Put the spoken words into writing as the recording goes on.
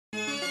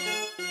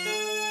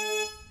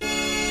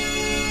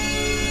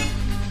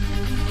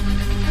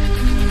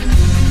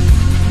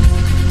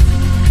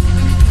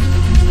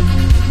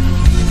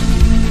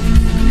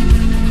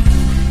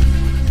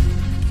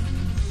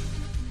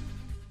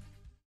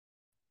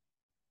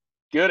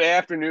Good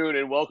afternoon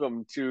and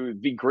welcome to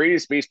the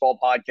greatest baseball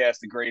podcast,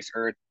 The Greatest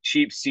Earth,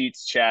 Cheap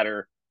Seats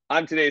Chatter.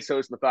 I'm today's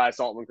host, Matthias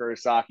Altman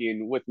Kurosaki,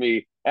 and with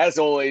me, as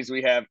always,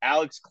 we have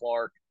Alex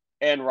Clark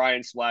and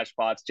Ryan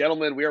Splashpots.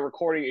 Gentlemen, we are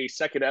recording a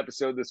second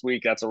episode this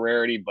week. That's a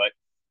rarity, but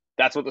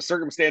that's what the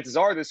circumstances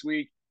are this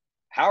week.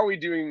 How are we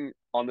doing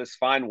on this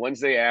fine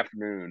Wednesday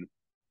afternoon?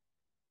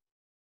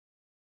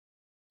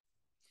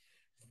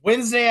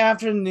 Wednesday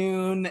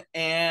afternoon,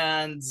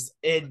 and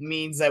it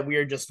means that we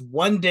are just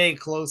one day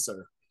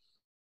closer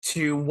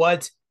to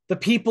what the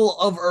people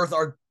of Earth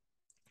are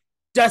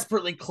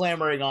desperately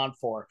clamoring on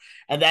for,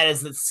 and that is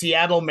the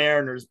Seattle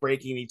Mariners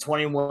breaking the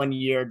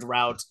 21-year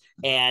drought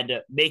and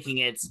making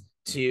it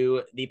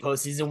to the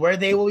postseason, where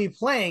they will be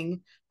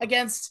playing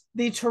against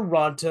the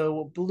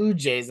Toronto Blue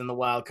Jays in the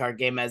wild card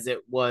game, as it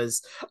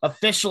was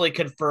officially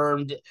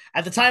confirmed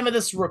at the time of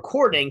this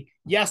recording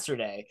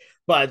yesterday.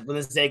 But when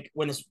this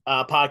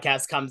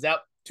podcast comes out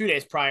 2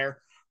 days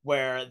prior,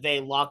 where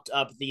they locked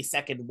up the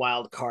second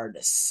wild card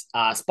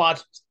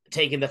spot,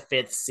 taking the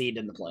fifth seed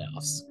in the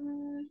playoffs.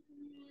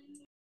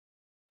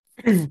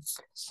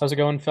 How's it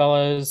going,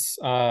 fellas?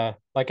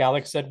 Like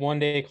Alex said, one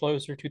day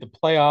closer to the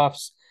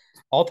playoffs.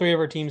 All three of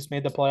our teams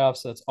made the playoffs,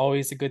 so that's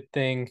always a good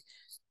thing.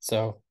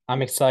 So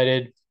I'm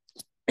excited.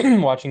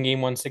 Watching game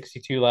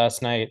 162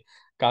 last night.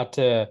 Got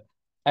to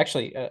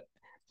actually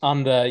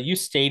on the U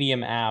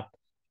Stadium app,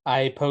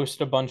 I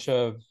post a bunch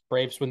of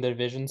Braves win the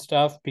division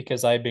stuff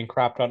because I've been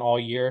crapped on all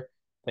year.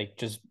 Like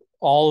just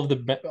all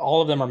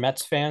of them are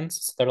Mets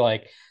fans. So they're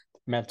like,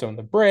 Mets own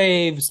the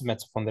Braves. The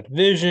Mets have won the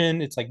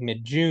division. It's like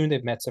mid-June. The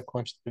Mets have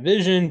clinched the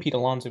division. Pete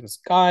Alonso was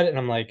got, and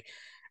I'm like,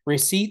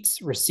 receipts,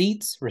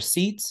 receipts,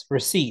 receipts,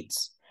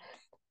 receipts.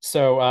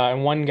 So,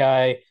 and one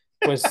guy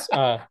was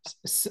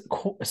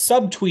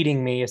subtweeting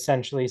me,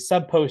 essentially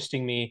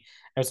sub-posting me.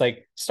 I was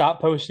like,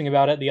 stop posting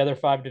about it. The other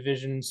five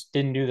divisions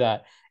didn't do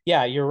that.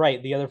 Yeah, you're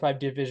right. The other five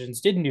divisions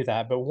didn't do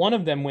that, but one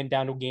of them went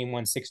down to game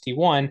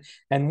 161,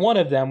 and one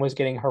of them was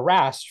getting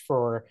harassed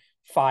for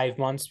 5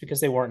 months because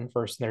they weren't in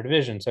first in their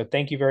division. So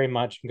thank you very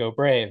much and go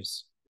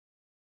Braves.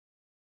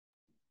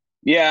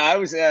 Yeah, I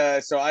was.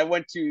 So I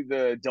went to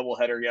the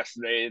doubleheader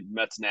yesterday,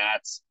 Mets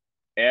Nats,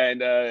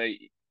 and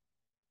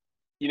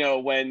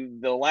when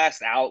the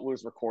last out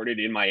was recorded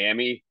in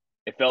Miami,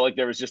 it felt like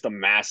there was just a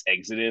mass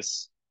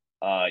exodus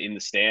in the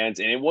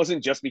stands. And it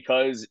wasn't just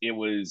because it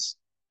was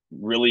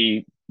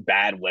really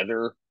bad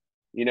weather,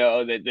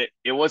 that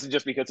it wasn't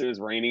just because it was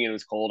raining and it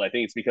was cold. I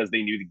think it's because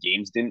they knew the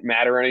games didn't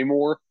matter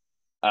anymore.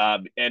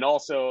 And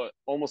also,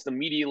 almost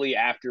immediately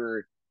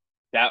after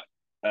that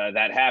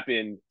that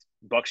happened,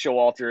 Buck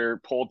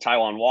Showalter pulled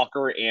Taijuan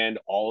Walker and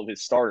all of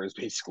his starters,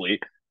 basically.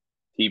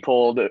 He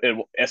pulled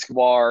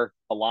Escobar,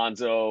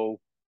 Alonso.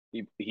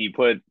 He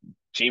put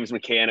James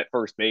McCann at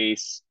first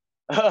base.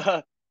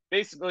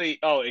 Basically,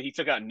 he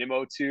took out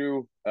Nimmo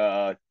too.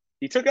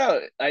 He took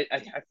out I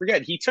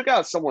forget. He took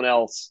out someone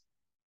else,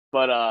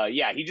 but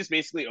yeah, he just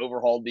basically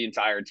overhauled the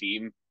entire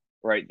team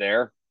right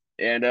there,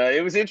 and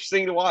it was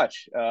interesting to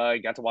watch. I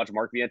got to watch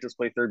Mark Vientos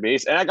play third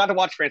base, and I got to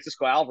watch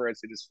Francisco Alvarez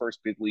hit his first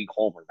big league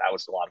homer. That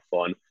was a lot of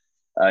fun.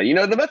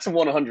 The Mets have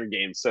won 100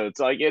 games, so it's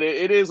like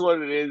it is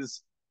what it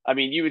is. I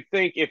mean, you would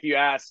think if you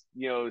asked,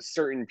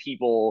 certain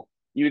people,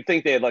 you would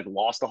think they had like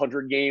lost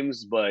 100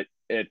 games, but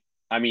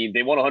I mean,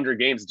 they won 100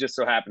 games. It just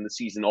so happened the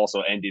season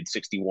also ended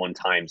 61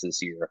 times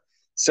this year.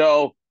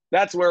 So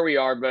that's where we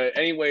are. But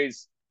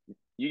anyways,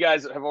 you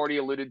guys have already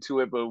alluded to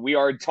it, but we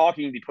are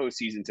talking the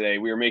postseason today.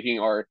 We are making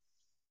our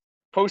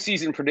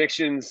postseason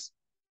predictions.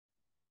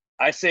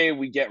 I say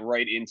we get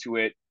right into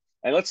it,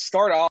 and let's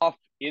start off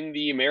in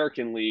the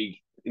American League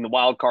in the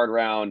wild card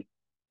round.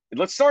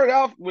 Let's start it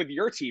off with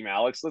your team,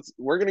 Alex.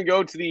 We're gonna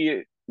go to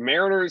the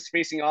Mariners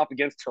facing off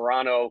against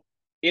Toronto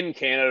in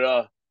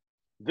Canada.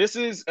 This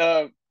is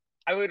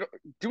I would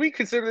do we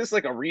consider this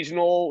like a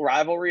regional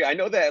rivalry? I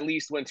know that at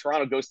least when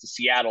Toronto goes to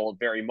Seattle, it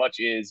very much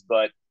is,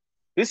 but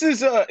this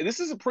is a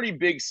pretty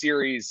big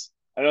series.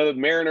 I know the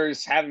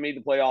Mariners haven't made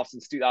the playoffs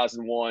since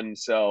 2001,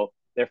 so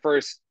their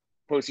first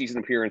postseason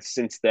appearance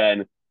since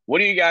then. What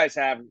do you guys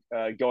have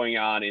going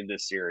on in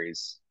this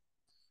series?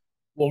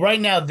 Well,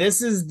 right now,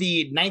 this is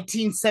the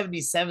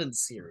 1977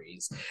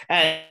 series,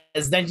 as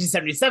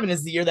 1977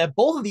 is the year that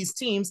both of these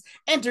teams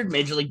entered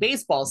Major League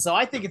Baseball. So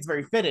I think it's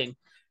very fitting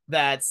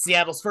that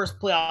Seattle's first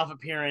playoff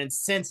appearance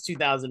since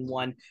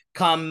 2001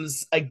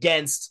 comes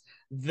against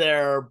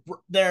their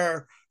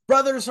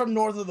brothers from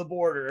north of the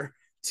border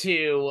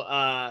to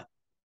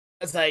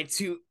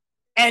to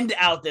end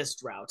out this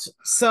drought.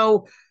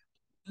 So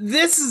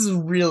this is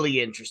really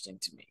interesting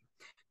to me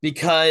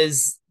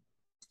because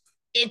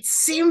it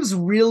seems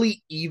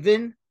really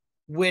even,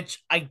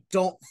 which I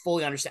don't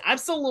fully understand. I'm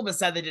still a little bit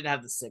sad they didn't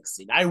have the sixth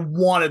seed. I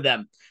wanted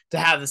them to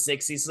have the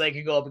sixth seed so they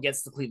could go up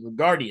against the Cleveland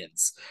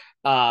Guardians.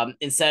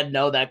 Instead,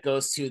 no, that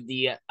goes to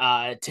the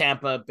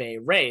Tampa Bay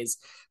Rays.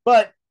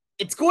 But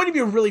it's going to be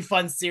a really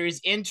fun series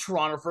in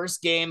Toronto.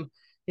 First game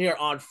here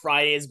on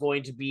Friday is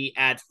going to be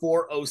at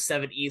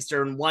 4:07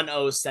 Eastern,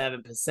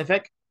 1:07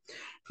 Pacific.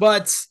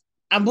 But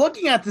I'm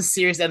looking at the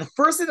series, and the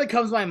first thing that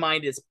comes to my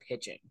mind is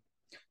pitching.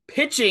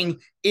 pitching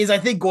is, I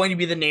think, going to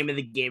be the name of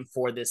the game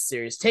for this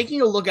series.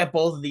 Taking a look at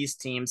both of these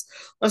teams,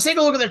 let's take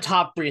a look at their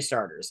top three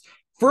starters.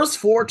 First,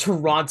 for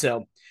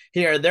Toronto,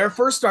 here, their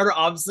first starter,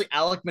 obviously,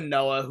 Alek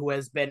Manoah, who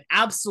has been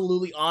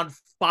absolutely on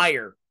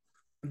fire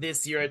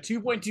this year, a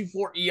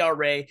 2.24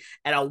 ERA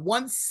and a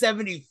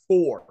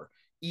 174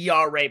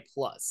 ERA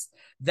plus.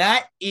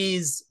 That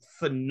is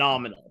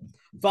phenomenal.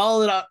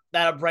 Follow that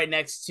up right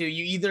next to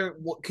you. Either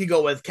could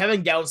go with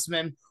Kevin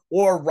Gausman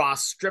or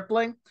Ross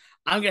Stripling.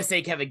 I'm going to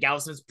say Kevin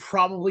Gausman is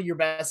probably your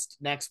best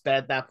next bet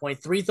at that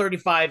point.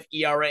 3.35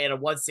 ERA and a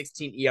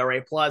 1.16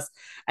 ERA plus.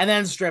 And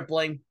then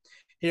Stripling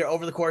here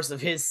over the course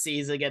of his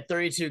season, get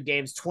 32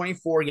 games,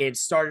 24 games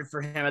started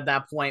for him at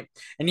that point,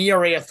 an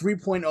ERA of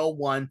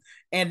 3.01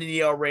 and an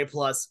ERA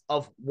plus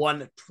of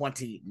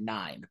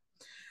 129.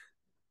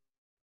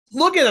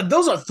 Look at them.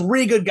 Those are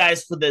three good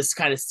guys for this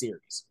kind of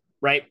series,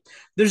 right?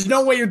 There's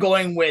no way you're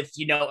going with,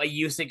 a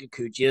Yusei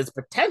Kikuchi. There's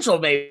potential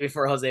maybe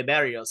for Jose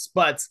Berrios,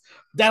 but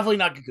definitely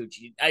not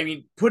Kikuchi. I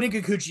mean, putting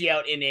Kikuchi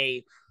out in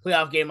a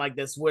playoff game like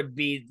this would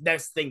be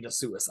next thing to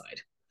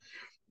suicide.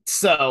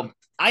 So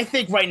I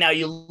think right now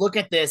you look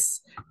at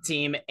this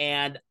team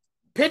and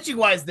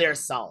pitching-wise, they're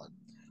solid.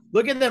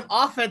 Look at them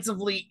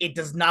offensively, it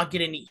does not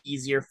get any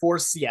easier for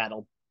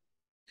Seattle.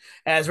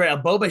 As right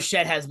now, Bo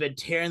Bichette has been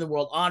tearing the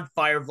world on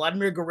fire.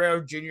 Vladimir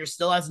Guerrero Jr.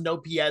 still has an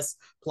OPS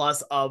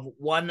plus of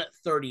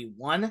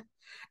 131.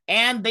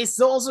 And they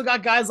still also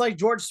got guys like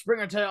George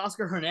Springer and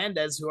Oscar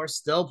Hernandez who are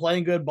still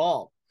playing good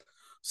ball.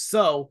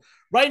 So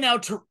right now,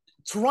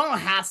 Toronto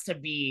has to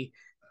be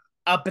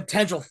a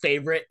potential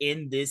favorite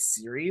in this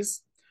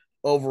series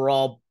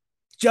overall,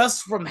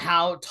 just from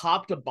how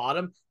top to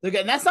bottom.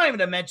 And that's not even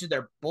to mention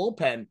their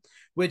bullpen,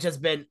 which has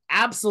been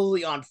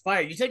absolutely on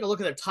fire. You take a look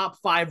at their top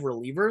five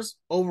relievers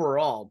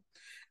overall,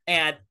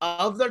 and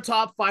of their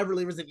top five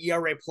relievers in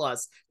ERA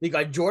plus, they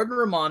got Jordan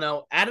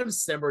Romano, Adam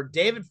Simber,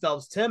 David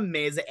Phelps, Tim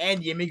Meza,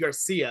 and Yimi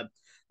Garcia.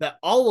 That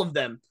all of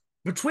them,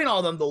 between all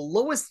of them, the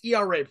lowest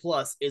ERA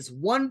plus is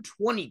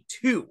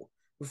 122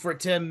 for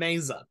Tim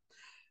Meza.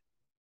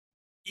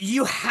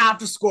 You have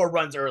to score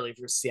runs early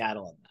for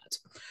Seattle in that.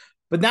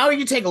 But now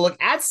you take a look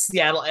at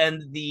Seattle,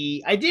 and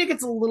the idea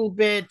gets a little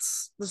bit,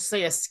 let's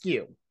say,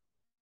 askew.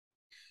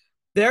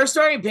 Their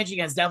starting pitching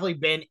has definitely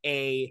been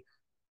a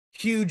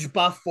huge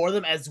buff for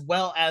them, as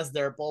well as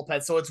their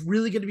bullpen. So it's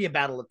really going to be a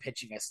battle of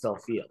pitching, I still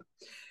feel.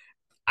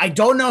 I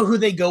don't know who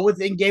they go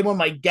with in game one.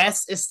 My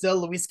guess is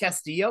still Luis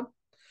Castillo.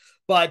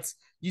 But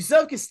you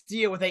still have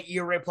Castillo with an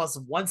ERA plus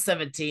of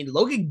 117.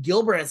 Logan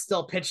Gilbert has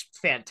still pitched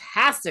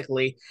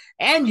fantastically.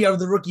 And you have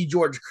the rookie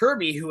George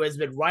Kirby, who has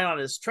been right on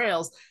his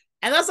trails.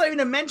 And that's not even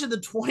to mention the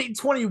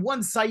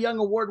 2021 Cy Young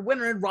Award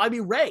winner in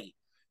Robbie Ray.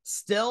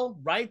 Still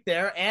right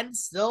there and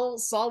still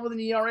solid with an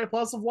ERA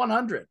plus of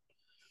 100.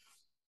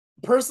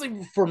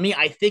 Personally, for me,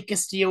 I think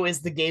Castillo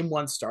is the game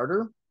one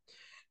starter.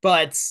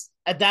 But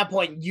at that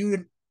point,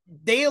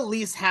 they at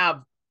least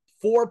have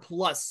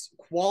 4+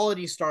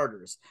 quality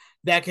starters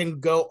that can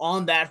go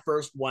on that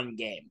first one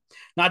game.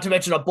 Not to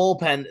mention a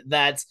bullpen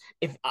that,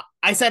 if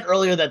I said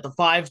earlier that the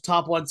 5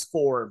 top ones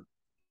for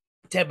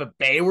Tampa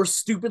Bay were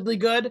stupidly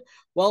good.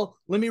 Well,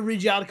 let me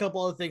read you out a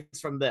couple other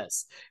things from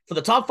this. For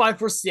the top 5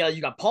 for Seattle,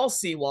 you got Paul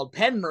Sewald,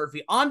 Penn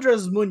Murphy,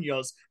 Andres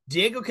Munoz,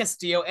 Diego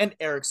Castillo, and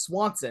Eric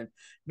Swanson.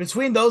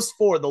 Between those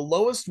 4, the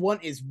lowest one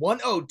is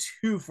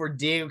 102 for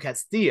Diego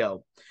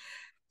Castillo.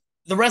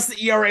 The rest of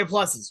the ERA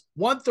pluses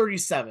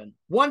 137,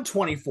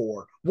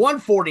 124,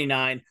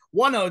 149,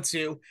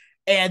 102,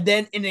 and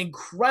then an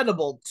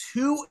incredible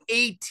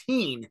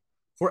 218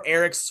 for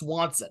Eric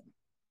Swanson.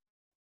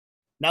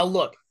 Now,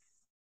 look,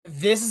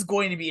 this is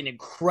going to be an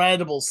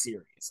incredible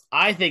series.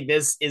 I think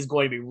this is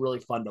going to be really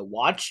fun to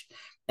watch,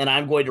 and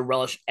I'm going to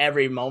relish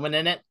every moment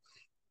in it,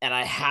 and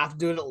I have to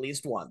do it at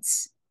least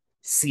once.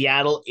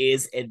 Seattle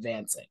is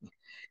advancing.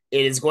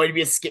 It is going to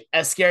be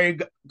a scary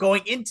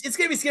going into. It's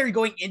going to be scary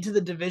going into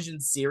the division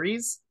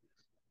series,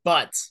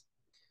 but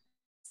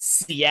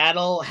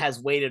Seattle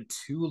has waited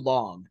too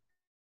long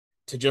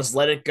to just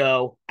let it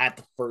go at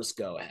the first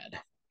go ahead.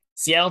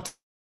 Seattle,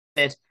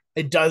 it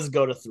does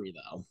go to 3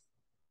 though.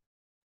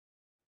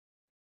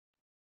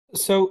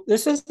 So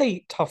this is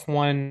a tough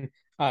one.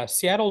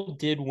 Seattle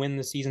did win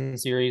the season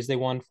series. They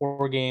won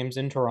 4 games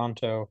in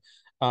Toronto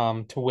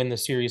to win the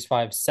series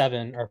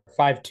 5-7 or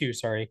 5-2,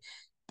 sorry.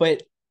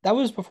 But that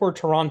was before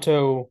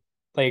Toronto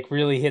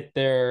really hit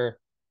their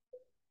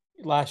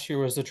last year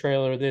was the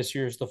trailer, this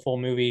year's the full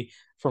movie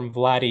from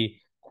Vladdy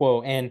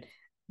quote. And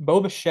Bo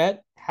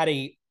Bichette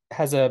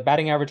has a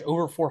batting average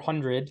over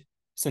 400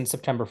 since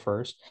September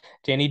 1st.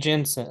 Danny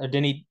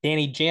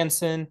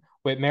Jansen,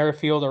 Whit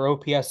Merrifield are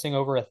OPSing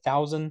over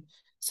 1,000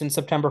 since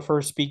September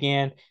 1st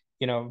began.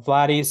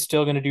 Vladdy's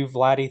still going to do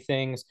Vladdy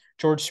things.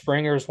 George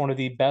Springer is one of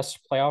the best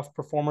playoff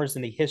performers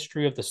in the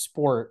history of the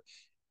sport.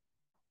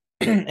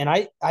 And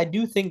I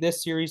do think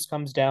this series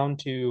comes down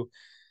to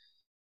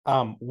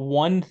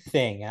one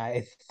thing.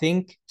 I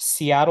think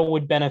Seattle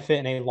would benefit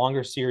in a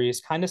longer series,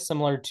 kind of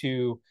similar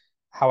to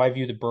how I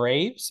view the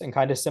Braves and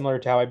kind of similar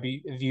to how I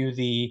view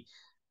the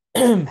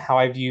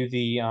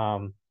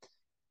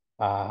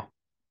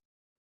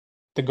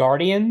the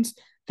Guardians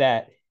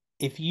that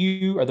if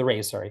you or the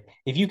Rays, sorry,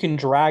 if you can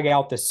drag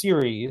out the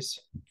series,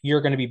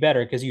 you're going to be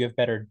better because you have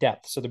better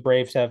depth. So the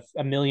Braves have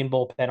a million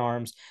bullpen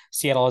arms.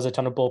 Seattle has a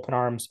ton of bullpen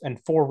arms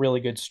and four really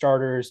good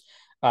starters.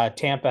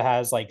 Tampa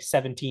has like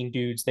 17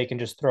 dudes they can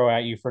just throw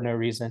at you for no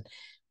reason.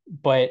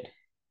 But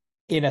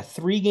in a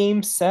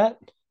 3-game set,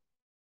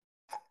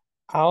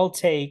 I'll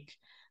take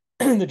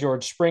the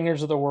George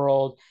Springers of the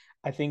world.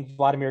 I think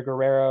Vladimir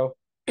Guerrero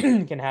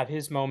can have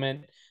his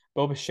moment.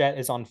 Bo Bichette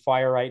is on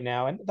fire right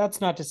now. And that's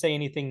not to say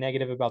anything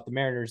negative about the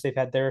Mariners. They've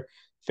had their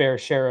fair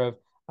share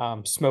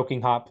of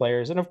smoking hot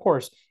players. And of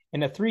course,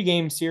 in a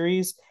 3-game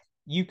series,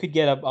 you could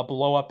get a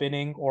blow up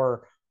inning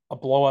or a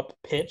blow up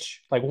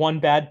pitch, like one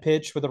bad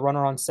pitch with a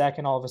runner on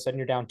second. All of a sudden,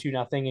 you're down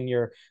 2-0 and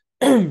you're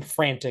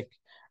frantic,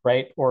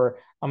 right? Or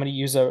I'm going to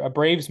use a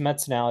Braves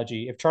Mets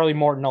analogy. If Charlie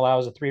Morton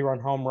allows a 3-run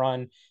home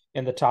run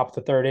in the top of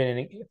the third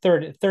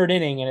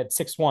inning, and it's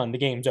 6-1, the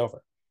game's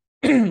over.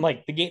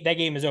 Like that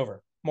game is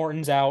over.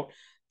 Morton's out.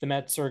 The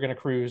Mets are going to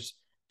cruise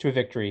to a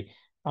victory.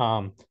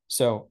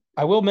 So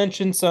I will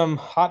mention some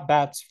hot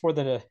bats for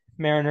the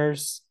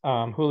Mariners.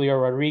 Julio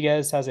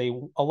Rodriguez has a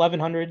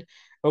 1100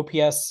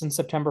 OPS in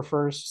September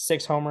 1st,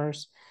 6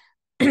 homers.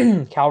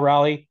 Cal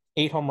Raleigh,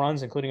 8 home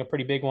runs, including a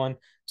pretty big one.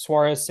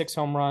 Suarez, 6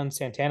 home runs.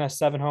 Santana,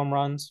 7 home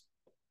runs.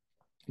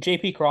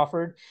 JP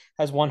Crawford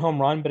has 1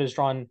 home run, but has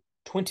drawn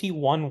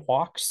 21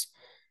 walks.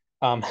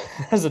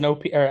 Has an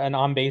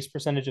on base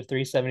percentage of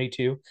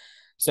 372.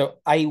 So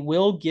I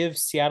will give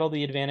Seattle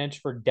the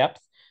advantage for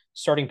depth,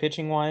 starting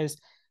pitching wise.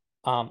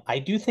 I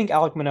do think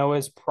Alek Manoah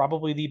is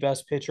probably the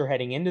best pitcher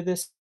heading into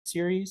this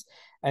series.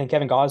 I think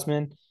Kevin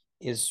Gausman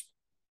is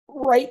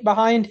right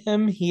behind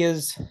him. He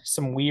has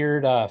some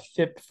weird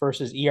FIP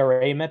versus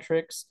ERA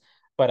metrics,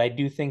 but I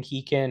do think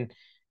he can,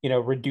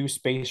 reduce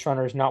base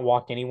runners, not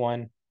walk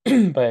anyone.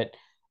 But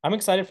I'm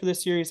excited for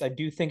this series. I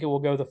do think it will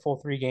go the full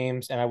 3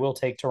 games, and I will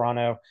take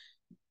Toronto,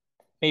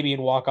 maybe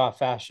in walk-off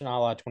fashion, a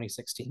la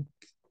 2016.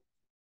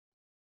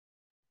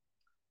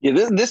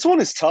 Yeah, this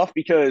one is tough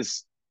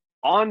because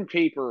on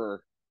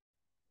paper,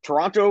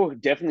 Toronto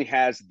definitely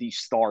has the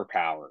star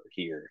power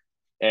here.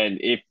 And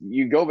if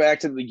you go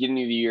back to the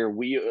beginning of the year,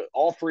 we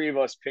all three of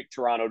us picked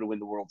Toronto to win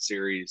the World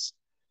Series.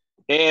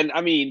 And I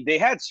mean, they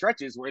had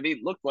stretches where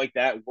they looked like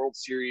that World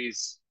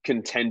Series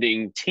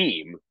contending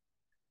team,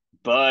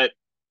 but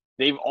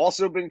they've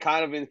also been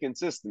kind of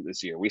inconsistent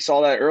this year. We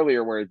saw that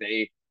earlier where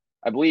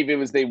I believe it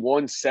was they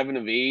won 7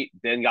 of 8,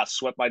 then got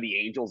swept by the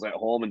Angels at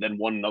home, and then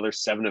won another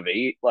 7 of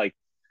 8. Like,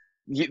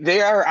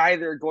 they are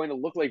either going to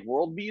look like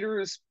world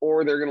beaters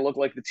or they're going to look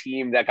like the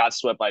team that got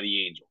swept by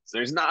the Angels.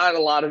 There's not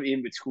a lot of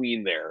in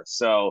between there.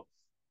 So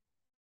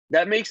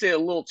that makes it a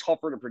little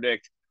tougher to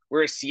predict.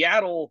 Whereas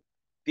Seattle,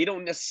 they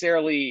don't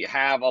necessarily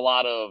have a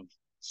lot of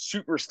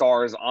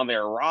superstars on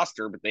their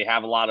roster, but they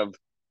have a lot of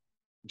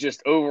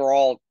just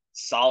overall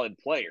solid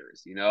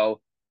players,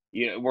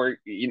 where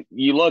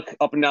you look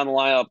up and down the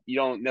lineup, you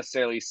don't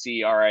necessarily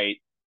see, all right,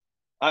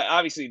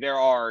 obviously there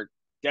are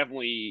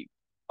definitely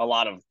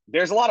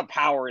there's a lot of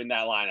power in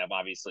that lineup,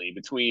 obviously,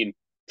 between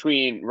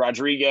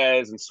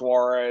Rodriguez and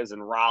Suarez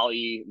and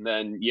Raleigh, and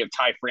then you have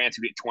Ty France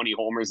who hit 20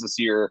 homers this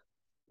year.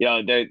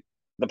 The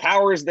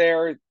power is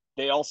there.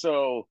 They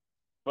also,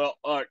 well,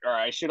 or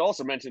I should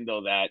also mention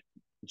though that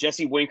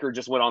Jesse Winker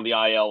just went on the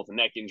IL with a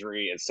neck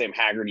injury, and Sam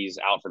Haggerty's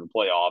out for the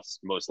playoffs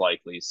most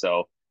likely.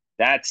 So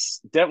that's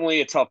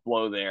definitely a tough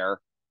blow there.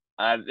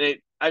 They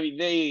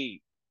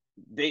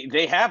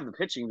have the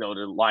pitching though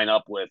to line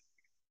up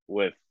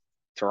with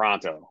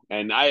Toronto,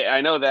 and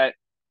I know that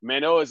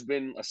Manoah has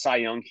been a Cy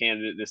Young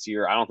candidate this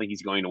year. I don't think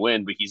he's going to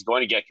win, but he's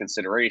going to get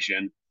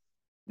consideration.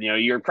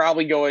 You're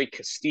probably going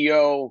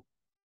Castillo.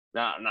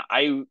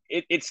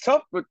 It's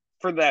tough, but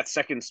for that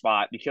second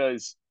spot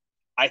because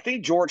I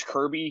think George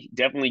Kirby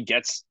definitely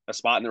gets a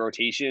spot in the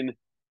rotation,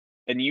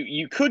 and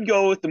you could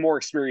go with the more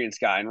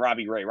experienced guy and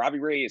Robbie Ray. Robbie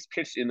Ray has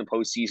pitched in the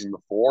postseason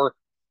before,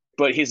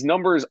 but his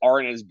numbers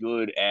aren't as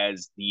good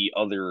as the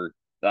other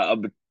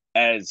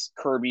as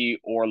Kirby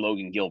or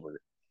Logan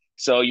Gilbert.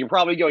 So you're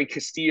probably going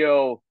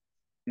Castillo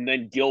and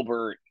then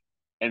Gilbert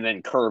and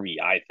then Kirby,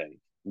 I think.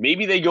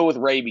 Maybe they go with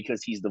Ray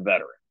because he's the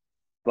veteran.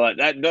 But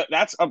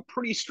that's a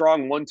pretty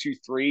strong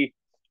 1-2-3.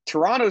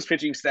 Toronto's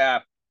pitching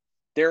staff,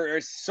 there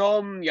are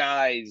some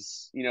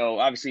guys,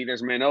 obviously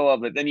there's Manoah,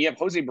 but then you have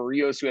Jose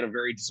Barrios who had a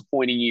very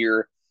disappointing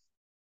year.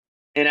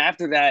 And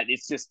after that,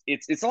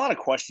 it's a lot of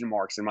question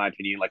marks in my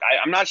opinion. Like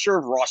I'm not sure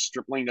if Ross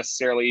Stripling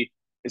necessarily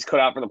is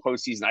cut out for the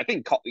postseason. I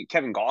think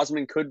Kevin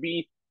Gausman could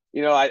be.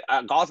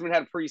 Gausman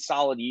had a pretty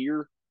solid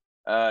year,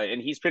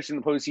 and he's pitched in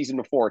the postseason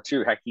before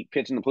too. Heck, he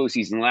pitched in the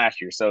postseason last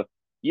year. So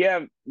you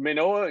have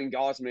Manoah and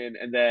Gausman,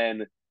 and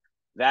then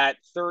that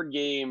third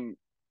game,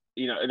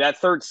 that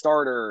third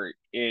starter.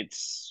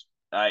 It's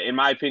in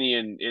my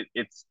opinion,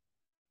 it's.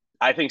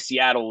 I think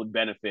Seattle would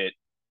benefit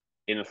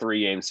in a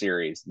 3-game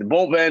series. The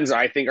bullpens,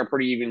 I think, are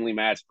pretty evenly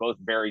matched, both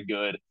very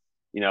good.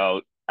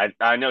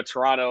 I know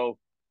Toronto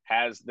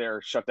has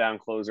their shutdown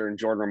closer in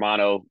Jordan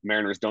Romano.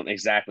 Mariners don't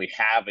exactly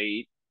have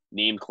a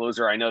named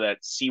closer. I know that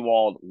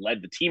Sewald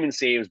led the team in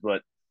saves,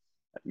 but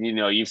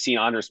You've seen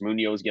Andres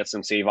Munoz get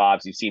some save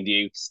ops. You've seen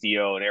Diego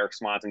Castillo and Eric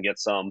Swanson get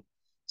some.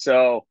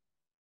 So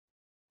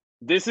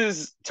this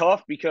is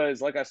tough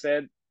because, like I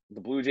said,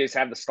 the Blue Jays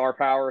have the star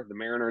power. The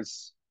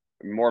Mariners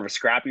are more of a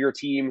scrappier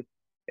team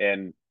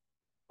and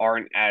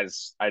aren't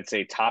as, I'd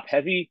say, top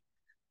heavy.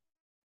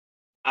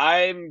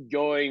 I'm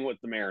going with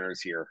the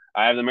Mariners here.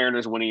 I have the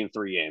Mariners winning in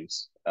 3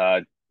 games.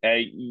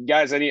 Hey, you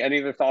guys, any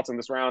other thoughts on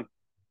this round?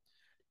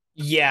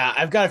 Yeah,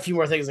 I've got a few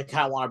more things I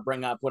kind of want to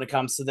bring up when it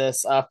comes to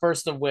this.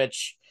 First of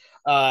which,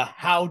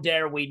 how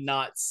dare we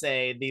not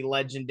say the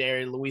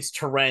legendary Luis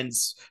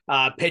Torrens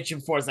pitching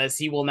force as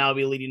he will now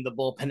be leading the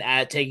bullpen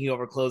at taking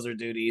over closer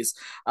duties.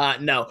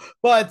 No,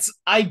 but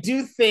I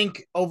do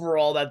think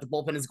overall that the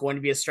bullpen is going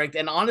to be a strength.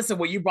 And honestly,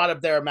 what you brought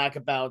up there, Mac,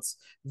 about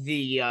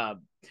the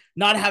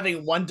not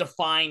having one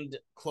defined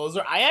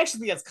closer, I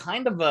actually think that's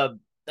kind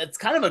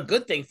of a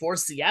good thing for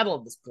Seattle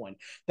at this point,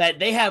 that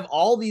they have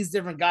all these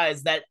different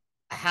guys that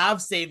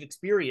have save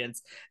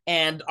experience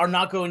and are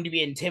not going to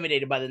be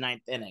intimidated by the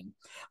ninth inning.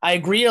 I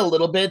agree a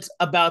little bit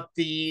about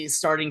the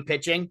starting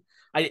pitching.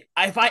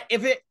 If I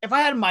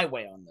had my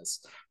way on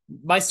this,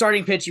 my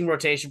starting pitching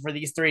rotation for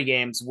these 3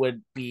 games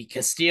would be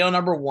Castillo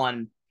number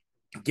 1,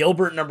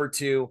 Gilbert number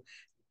 2,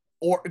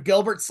 or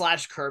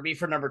Gilbert/Kirby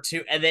for number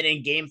 2, and then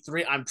in game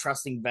 3, I'm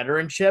trusting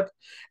veteranship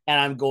and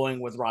I'm going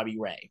with Robbie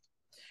Ray.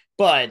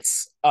 But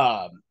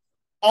all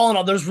in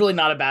all, there's really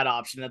not a bad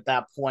option at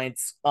that point.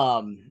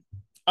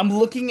 I'm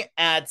looking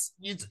at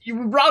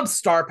you brought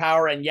star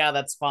power, and yeah,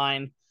 that's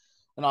fine,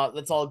 and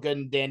that's all good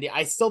and dandy.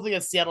 I still think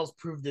that Seattle's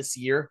proved this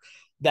year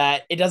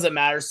that it doesn't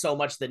matter so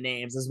much the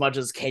names as much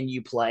as can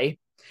you play.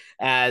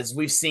 As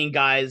we've seen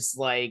guys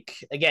like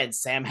again,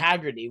 Sam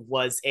Haggerty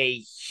was a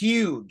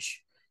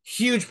huge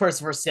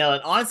person for Seattle,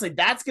 and honestly,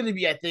 that's going to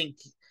be I think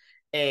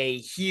a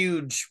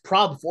huge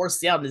problem for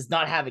Seattle is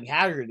not having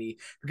Haggerty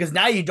because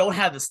now you don't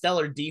have the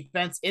stellar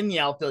defense in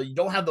the outfield. You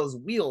don't have those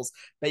wheels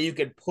that you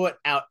could put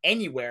out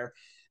anywhere.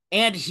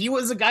 And he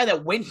was a guy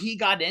that when he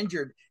got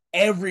injured,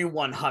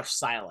 everyone hushed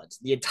silent.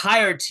 The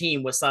entire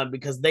team was silent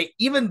because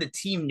even the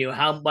team knew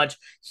how much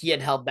he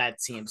had helped that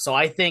team. So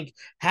I think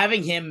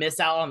having him miss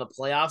out on the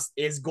playoffs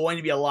is going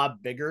to be a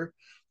lot bigger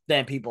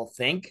than people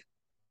think,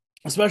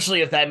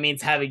 especially if that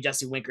means having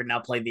Jesse Winker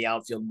now play the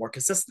outfield more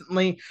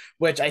consistently,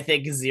 which I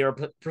think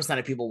 0%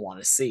 of people want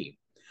to see.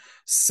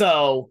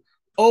 So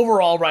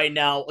overall, right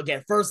now,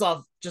 again, first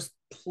off, just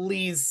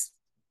please,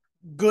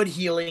 good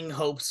healing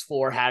hopes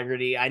for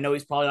Haggerty. I know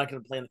he's probably not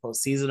going to play in the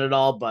postseason at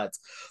all, but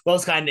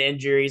those kind of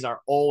injuries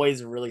are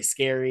always really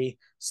scary.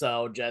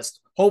 So just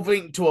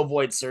hoping to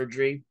avoid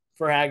surgery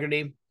for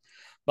Haggerty.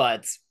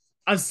 But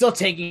I'm still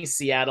taking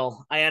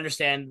Seattle. I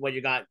understand what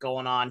you got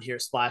going on here,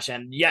 Splash.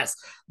 And yes,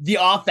 the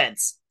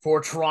offense for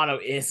Toronto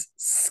is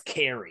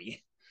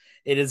scary.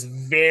 It is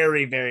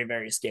very, very,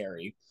 very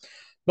scary.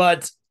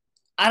 But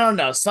I don't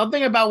know.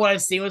 Something about what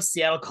I've seen with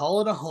Seattle,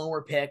 call it a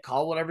homer pick,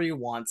 call it whatever you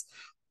want.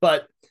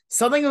 But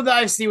something that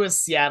I've seen with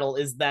Seattle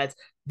is that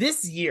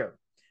this year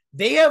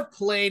they have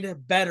played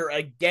better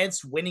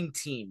against winning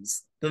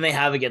teams than they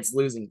have against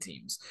losing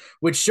teams,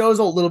 which shows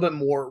a little bit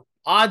more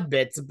odd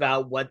bits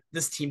about what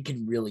this team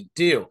can really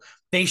do.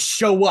 They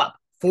show up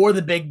for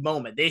the big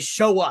moment. They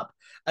show up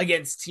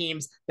against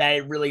teams that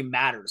it really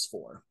matters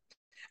for.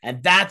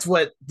 And that's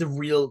what the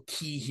real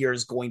key here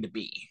is going to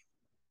be.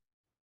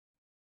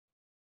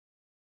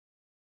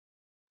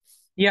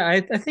 Yeah,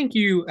 I think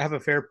you have a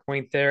fair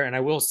point there. And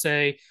I will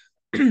say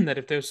that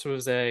if this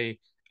was a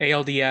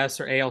ALDS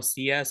or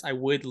ALCS, I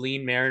would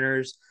lean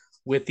Mariners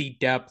with the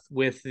depth,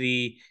 with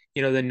the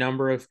the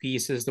number of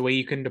pieces, the way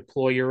you can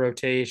deploy your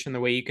rotation, the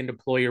way you can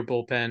deploy your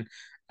bullpen,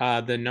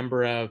 the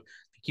number of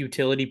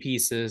utility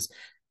pieces.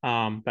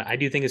 But I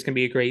do think it's going to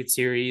be a great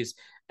series.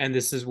 And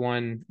this is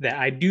one that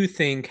I do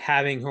think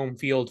having home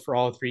field for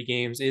all 3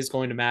 games is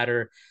going to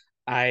matter.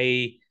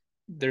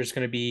 There's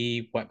going to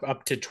be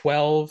up to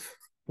 12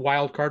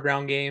 wild card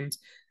round games.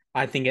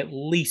 I think at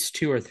least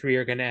 2 or 3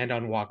 are going to end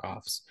on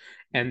walk-offs.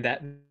 And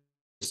that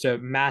is a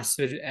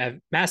massive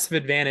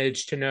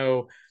advantage to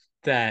know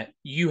that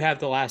you have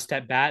the last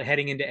at bat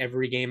heading into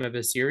every game of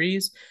a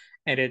series.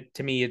 And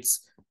to me,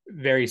 it's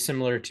very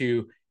similar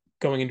to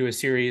going into a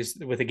series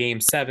with a game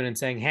 7 and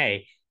saying,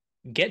 hey,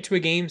 get to a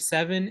game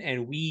 7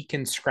 and we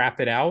can scrap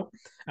it out.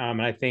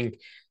 And I think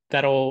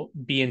that'll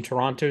be in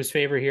Toronto's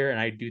favor here. And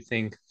I do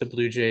think the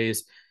Blue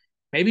Jays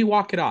maybe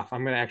walk it off.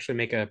 I'm going to actually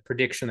make a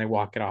prediction they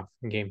walk it off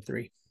in game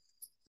 3.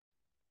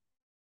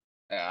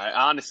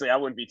 Honestly, I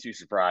wouldn't be too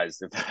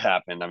surprised if that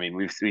happened. I mean,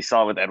 we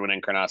saw with Edwin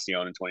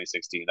Encarnacion in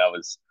 2016.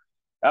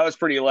 That was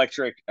pretty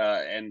electric.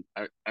 And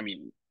I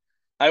mean,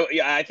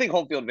 I think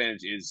home field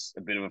advantage is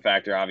a bit of a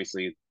factor.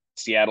 Obviously,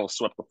 Seattle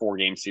swept the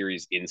 4-game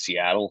series in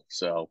Seattle,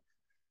 so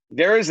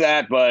there is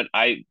that. But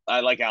I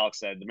like Alex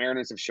said, the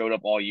Mariners have showed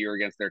up all year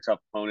against their tough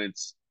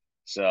opponents.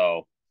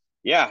 So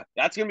yeah,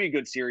 that's gonna be a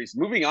good series.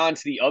 Moving on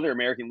to the other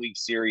American League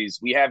series,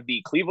 we have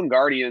the Cleveland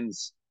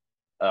Guardians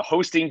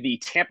hosting the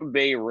Tampa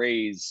Bay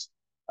Rays.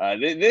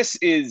 This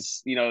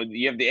is,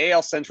 you have the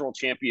AL Central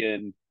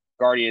champion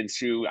Guardians,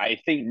 who I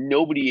think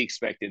nobody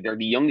expected. They're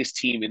the youngest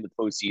team in the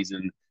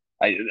postseason.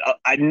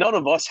 None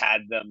of us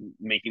had them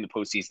making the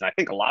postseason. I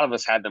think a lot of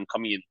us had them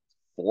coming in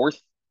fourth,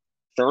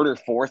 third or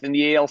fourth in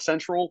the AL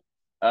Central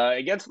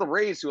against the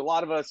Rays, who a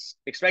lot of us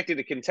expected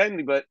to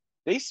contend, but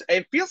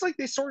it feels like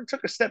they sort of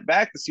took a step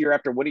back this year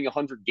after winning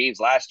 100 games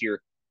last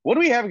year. What do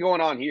we have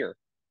going on here?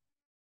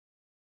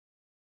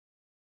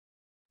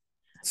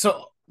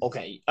 So,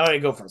 okay. All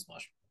right, go first,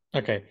 Splash.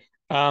 Okay.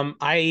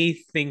 I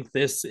think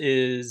this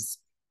is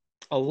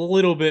a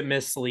little bit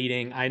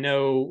misleading. I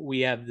know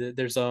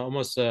there's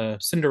almost a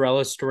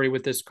Cinderella story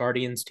with this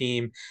Guardians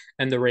team,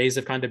 and the Rays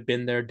have kind of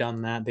been there,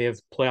 done that. They have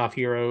playoff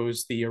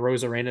heroes, the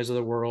Arenas of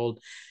the world.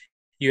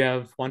 You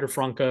have Wander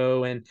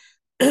Franco and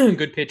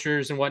good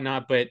pitchers and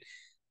whatnot, but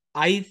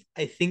I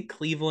think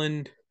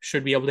Cleveland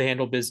should be able to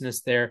handle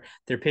business there.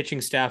 Their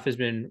pitching staff has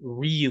been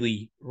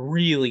really,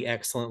 really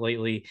excellent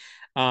lately.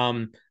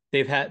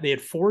 They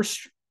had four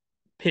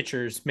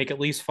pitchers make at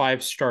least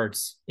 5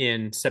 starts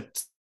since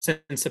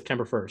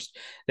September 1st.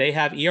 They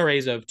have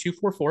ERAs of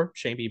 2.44,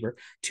 Shane Bieber,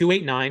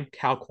 2.89,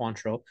 Cal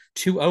Quantrill,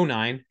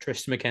 2.09,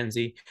 Triston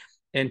McKenzie,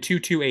 and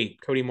 2.28,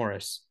 Cody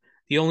Morris.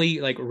 The only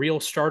like real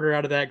starter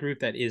out of that group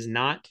that is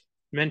not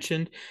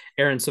mentioned,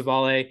 Aaron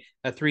Savale,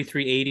 a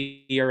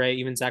 3.38 ERA.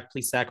 Even Zach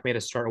Plesac made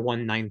a start, a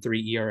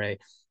 1.93 ERA.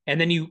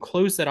 And then you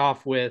close that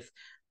off with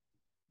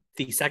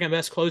the second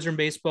best closer in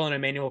baseball in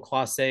Emmanuel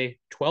Clase,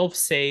 12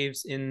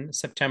 saves in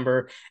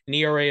September, an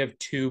ERA of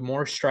 2,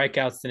 more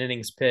strikeouts than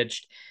innings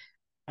pitched.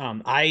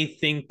 I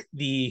think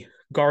the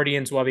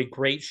Guardians will have a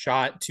great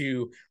shot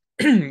to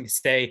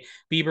say,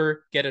 Bieber,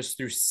 get us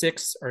through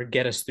 6 or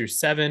get us through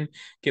 7,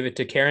 give it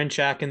to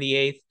Karinchak in the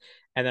 8th,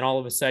 and then all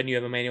of a sudden you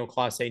have Emmanuel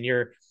Clase and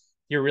you're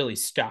really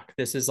stuck.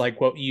 This is like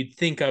what you'd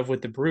think of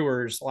with the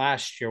Brewers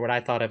last year, what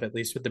I thought of at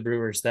least with the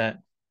Brewers, that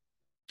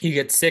you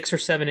get 6 or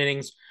 7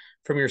 innings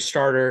from your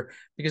starter,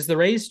 because the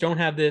Rays don't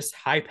have this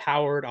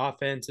high-powered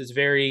offense. It's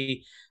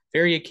very,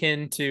 very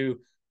akin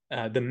to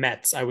the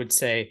Mets, I would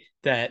say,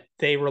 that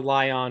they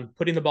rely on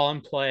putting the ball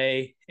in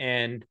play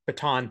and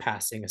baton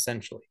passing,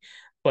 essentially.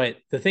 But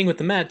the thing with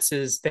the Mets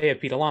is they have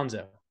Pete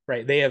Alonso,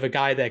 right? They have a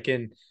guy that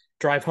can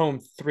drive home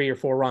 3 or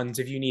 4 runs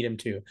if you need him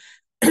to.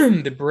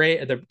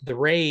 The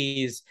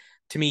Rays,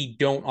 to me,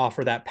 don't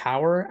offer that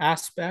power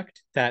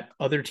aspect that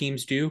other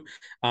teams do.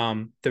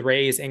 The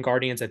Rays and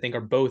Guardians, I think, are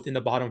both in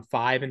the bottom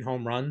 5 in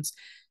home runs.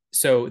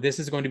 So this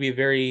is going to be a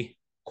very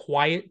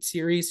quiet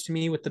series to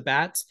me with the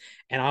bats,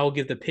 and I will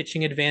give the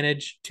pitching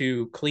advantage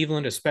to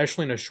Cleveland,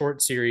 especially in a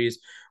short series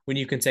when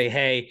you can say,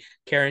 "Hey,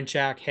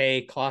 Karinchak,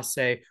 hey,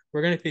 Clase,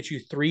 we're going to pitch you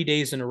 3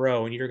 days in a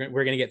row, and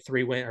we're going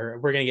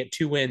to get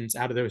 2 wins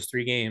out of those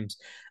 3 games."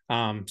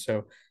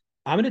 So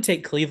I'm going to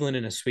take Cleveland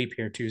in a sweep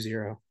here,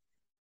 2-0.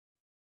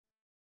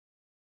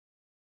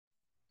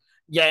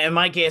 Yeah, in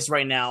my case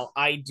right now,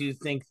 I do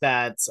think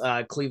that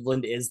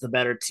Cleveland is the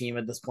better team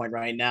at this point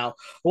right now.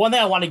 The one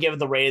thing I want to give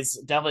the Rays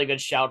definitely a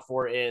good shout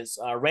for is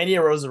Randy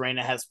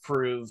Arozarena has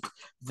proved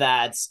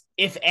that,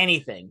 if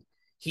anything,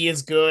 he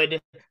is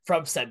good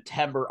from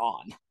September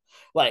on.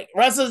 Like,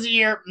 rest of the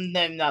year,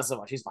 then not so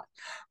much. He's fine.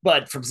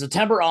 But from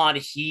September on,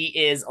 he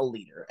is a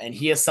leader, and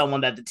he is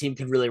someone that the team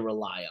can really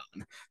rely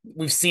on.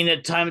 We've seen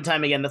it time and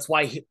time again. That's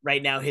why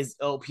right now his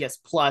OPS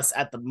plus,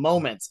 at the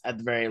moment, at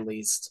the very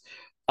least,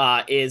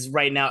 is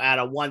right now at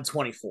a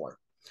 124.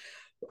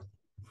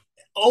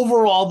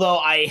 Overall, though,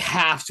 I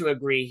have to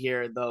agree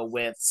here, though,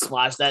 with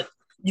Splash that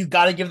you've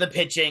got to give the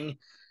pitching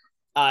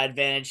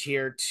advantage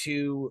here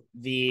to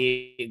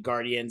the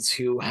Guardians,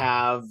 who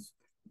have,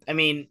 I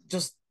mean,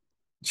 just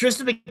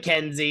Triston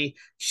McKenzie,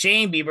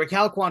 Shane Bieber,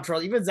 Cal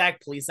Quantrill, even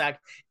Zach Plesac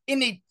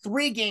in a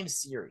 3-game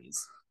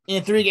series.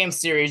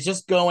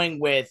 Just going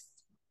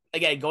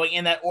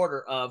in that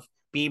order of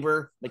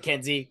Bieber,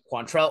 McKenzie,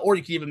 Quantrill, or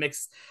you can even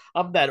mix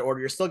up that order.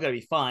 You're still going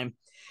to be fine.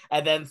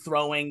 And then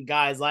throwing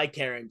guys like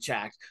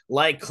Karinchak,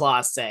 like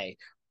Clase,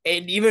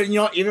 and even if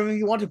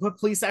you want to put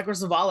Plesac or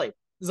Savali,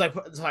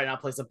 put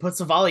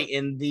Savali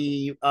in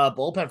the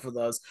bullpen for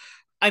those.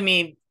 I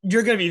mean,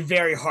 you're going to be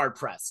very hard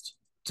pressed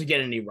to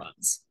get any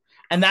runs,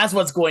 and that's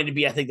what's going to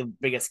be, I think, the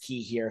biggest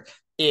key here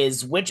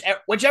is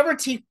whichever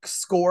team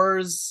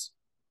scores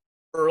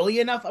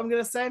early enough, I'm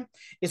going to say,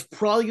 is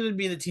probably going to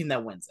be the team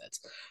that wins it.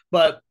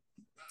 But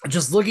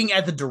just looking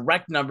at the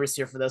direct numbers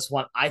here for this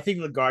one, I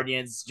think the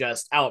Guardians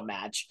just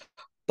outmatch.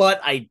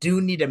 But I do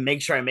need to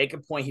make sure I make a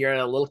point here,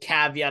 a little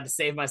caveat to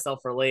save myself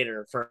for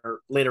later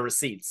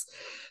receipts.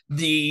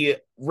 The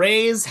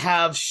Rays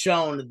have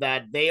shown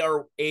that they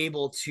are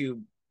able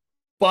to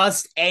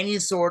bust any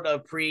sort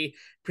of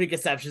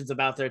preconceptions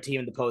about their team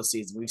in the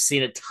postseason. We've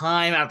seen it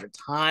time after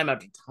time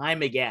after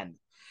time again.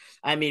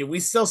 I mean, we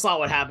still saw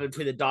what happened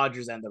between the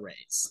Dodgers and the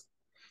Rays.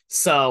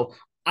 So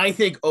I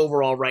think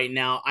overall right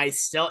now, I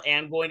still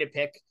am going to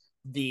pick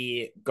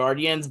the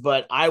Guardians,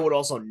 but I would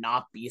also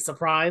not be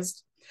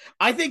surprised.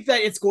 I think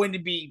that it's going to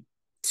be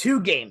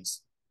 2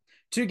 games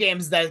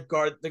that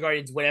the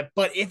Guardians win it.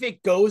 But if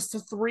it goes to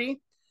 3,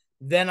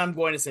 then I'm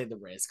going to say the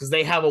Rays, because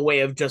they have a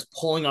way of just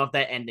pulling off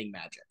that ending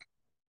magic.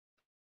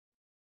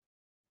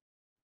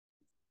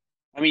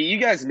 I mean, you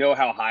guys know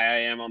how high I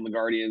am on the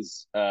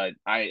Guardians.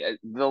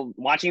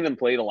 Watching them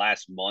play the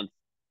last month,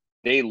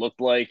 they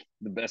looked like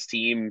the best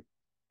team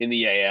in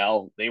the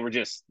AL. They were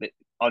just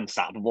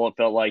unstoppable. It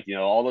felt like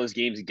all those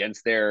games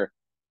against their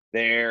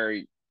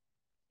their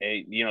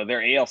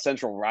AL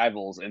Central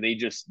rivals, and they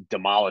just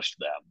demolished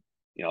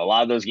them. A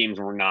lot of those games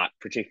were not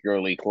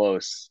particularly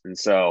close, and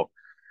so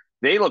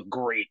they look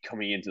great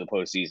coming into the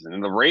postseason.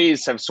 And the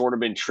Rays have sort of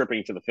been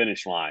tripping to the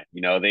finish line.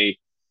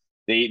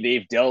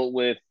 They've dealt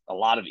with a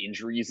lot of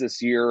injuries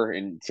this year,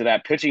 and to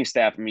that pitching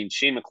staff, I mean,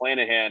 Shane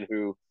McClanahan,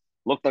 who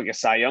looked like a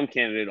Cy Young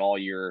candidate all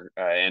year,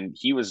 and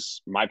he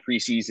was my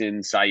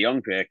preseason Cy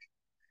Young pick.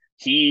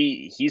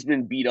 He's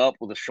been beat up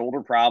with a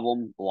shoulder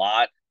problem a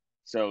lot,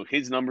 so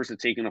his numbers have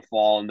taken a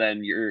fall. And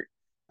then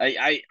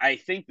I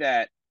think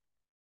that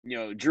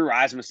Drew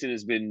Rasmussen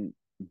has been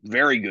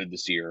very good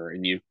this year,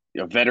 and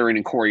a veteran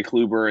in Corey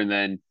Kluber, and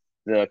then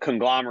the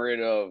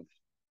conglomerate of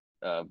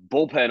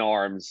bullpen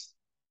arms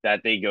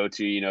that they go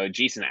to.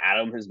 Jason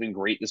Adam has been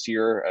great this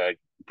year.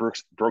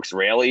 Brooks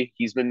Raley,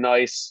 he's been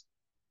nice.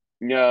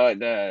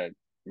 The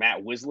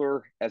Matt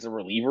Wisler as a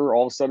reliever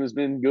all of a sudden has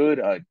been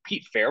good.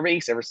 Pete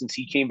Fairbanks, ever since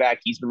he came back,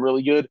 he's been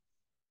really good.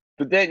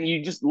 But then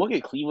you just look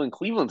at Cleveland.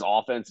 Cleveland's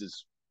offense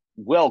is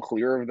well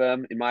clear of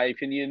them, in my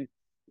opinion.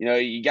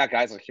 You got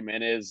guys like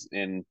Jimenez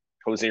and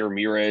Jose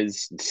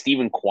Ramirez, and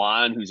Stephen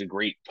Kwan, who's a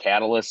great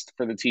catalyst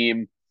for the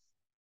team.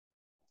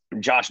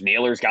 Josh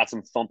Naylor's got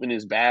some thump in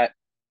his bat.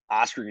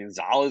 Oscar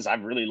Gonzalez,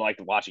 I've really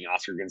liked watching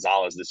Oscar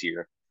Gonzalez this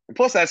year. And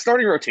plus, that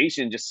starting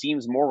rotation just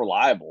seems more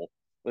reliable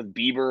with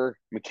Bieber,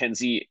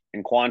 McKenzie,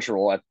 and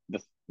Quantrill at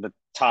the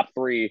top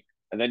three.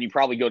 And then you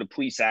probably go to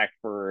Plesac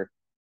for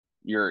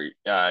your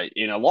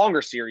in a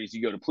longer series,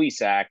 you go to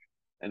Plesac,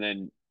 and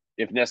then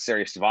if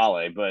necessary,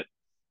 Savale. But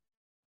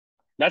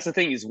that's the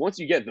thing, is once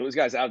you get those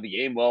guys out of the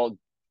game, well,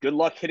 good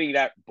luck hitting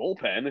that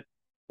bullpen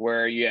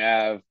where you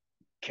have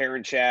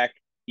Karinchak,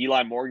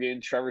 Eli Morgan,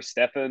 Trevor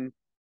Stefan,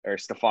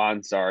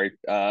 sorry.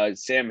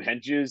 Sam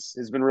Hedges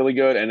has been really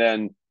good. And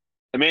then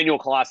Emmanuel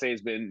Clase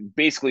has been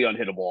basically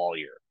unhittable all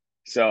year.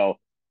 So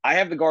I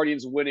have the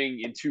Guardians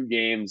winning in 2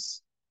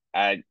 games.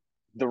 The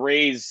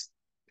Rays,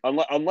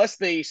 unless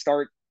they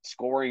start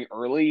scoring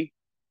early,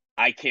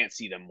 I can't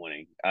see them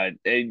winning.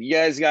 You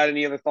guys got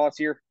any other thoughts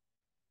here?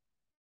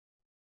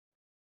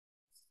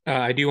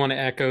 I do want to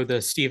echo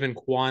the Stephen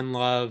Kwan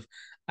love.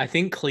 I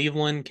think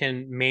Cleveland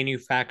can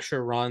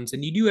manufacture runs,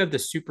 and you do have the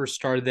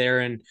superstar there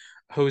and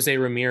Jose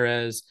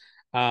Ramirez.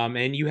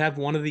 And you have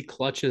one of the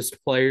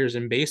clutchest players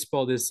in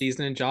baseball this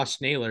season, in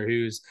Josh Naylor,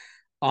 who's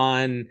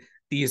on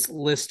these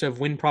list of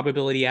win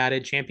probability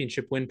added,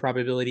 championship win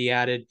probability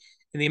added.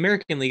 In the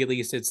American League, at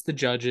least, it's the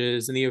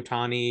Judges and the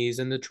Otanis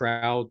and the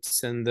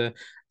Trouts and the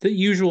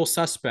usual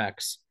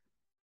suspects.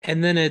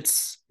 And then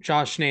it's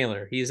Josh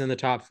Naylor. He's in the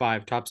top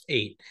 5, top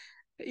 8.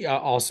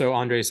 Also,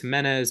 Andres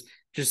Jimenez,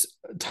 just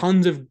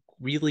tons of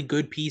really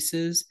good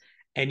pieces.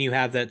 And you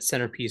have that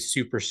centerpiece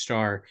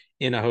superstar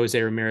in a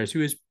Jose Ramirez, who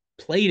has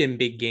played in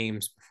big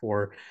games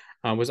before,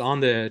 was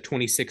on the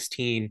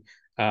 2016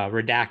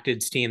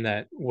 redacted team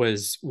that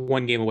was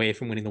 1 game away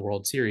from winning the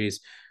World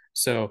Series.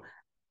 So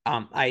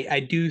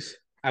I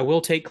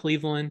will take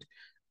Cleveland.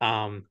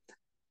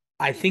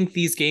 I think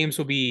these games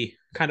will be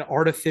kind of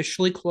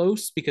artificially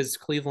close because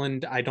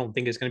Cleveland, I don't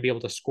think, is going to be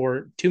able to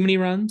score too many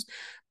runs.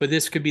 But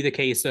this could be the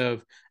case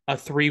of a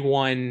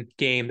 3-1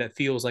 game that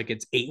feels like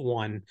it's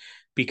 8-1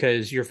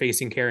 because you're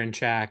facing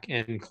Karinchak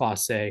and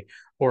Clase,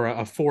 or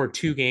a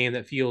 4-2 game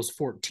that feels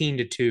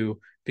 14-2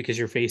 because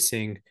you're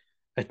facing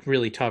a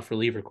really tough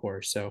reliever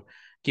core. So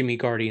give me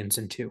Guardians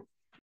in 2.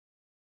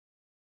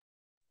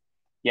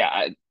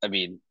 Yeah, I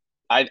mean,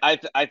 I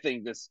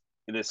think this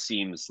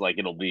seems like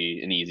it'll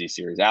be an easy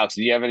series. Alex,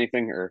 do you have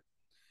anything or?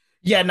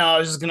 Yeah, no, I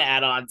was just gonna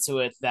add on to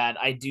it that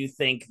I do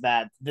think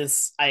that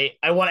I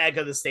want to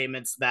echo the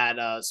statements that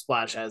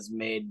Splash has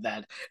made,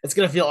 that it's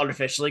gonna feel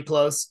artificially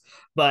close,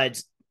 but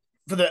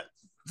for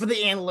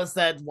the analysts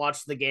that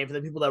watch the game, for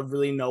the people that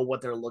really know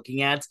what they're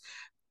looking at,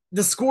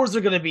 the scores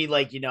are gonna be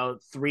like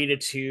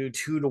 3-2,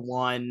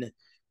 2-1,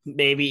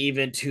 maybe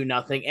even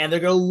 2-0, and they're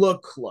gonna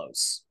look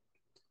close.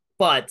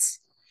 But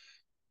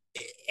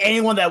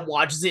anyone that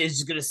watches it is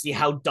just gonna see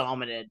how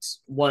dominant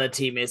one of the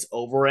team is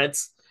over it.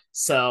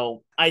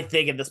 So I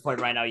think at this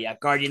point right now, yeah,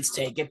 Guardians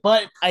take it.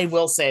 But I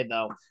will say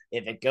though,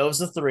 if it goes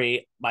to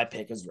 3, my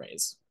pick is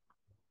Rays.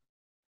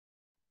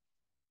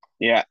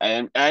 Yeah,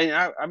 and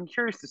I'm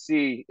curious to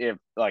see if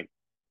like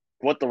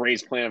what the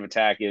Rays' plan of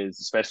attack is,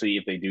 especially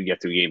if they do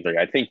get to game 3.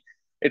 I think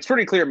it's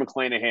pretty clear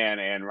McClanahan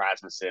and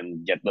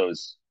Rasmussen get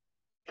those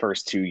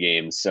first 2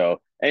 games.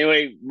 So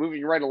anyway,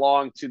 moving right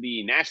along to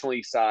the National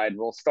League side,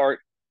 we'll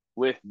start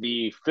with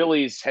the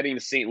Phillies heading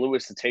to St.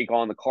 Louis to take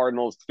on the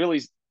Cardinals. The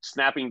Phillies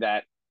snapping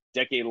that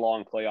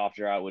decade-long playoff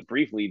drought, with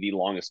briefly the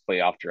longest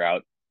playoff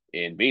drought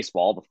in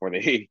baseball before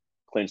they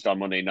clinched on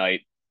Monday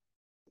night.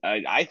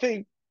 I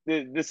think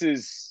this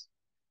is.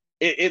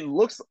 It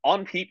looks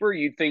on paper,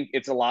 you'd think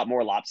it's a lot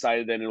more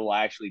lopsided than it'll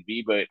actually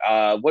be. But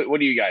what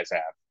do you guys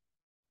have?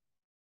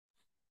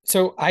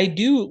 So I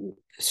do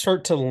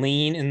start to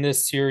lean in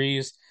this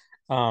series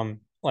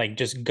Like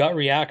just gut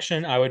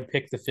reaction, I would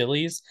pick the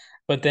Phillies.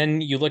 But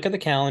then you look at the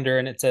calendar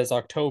and it says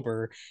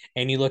October,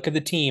 and you look at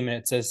the team and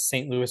it says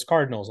St. Louis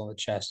Cardinals on the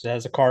chest. It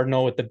has a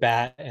cardinal with the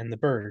bat and the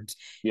birds.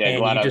 Yeah, And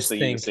glad you I was just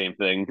thinking the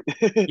think,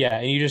 same thing. yeah,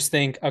 and you just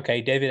think,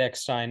 okay, David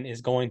Eckstein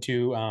is going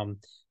to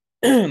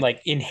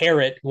like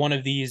inherit one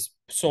of these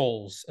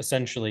souls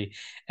essentially,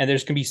 and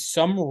there's going to be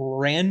some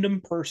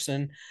random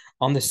person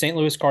on the St.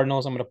 Louis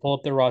Cardinals. I'm going to pull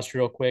up their roster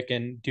real quick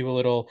and do a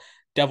little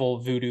devil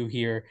voodoo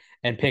here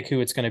and pick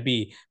who it's going to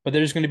be. But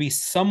there's going to be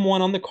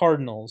someone on the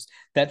Cardinals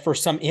that, for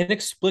some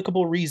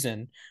inexplicable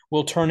reason,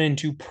 will turn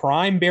into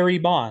prime Barry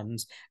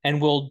Bonds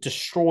and will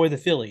destroy the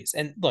Phillies.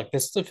 And look,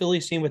 this is a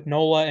Phillies team with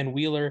Nola and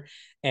Wheeler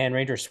and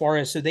Ranger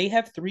Suarez, so they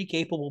have three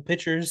capable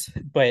pitchers,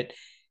 but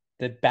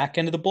the back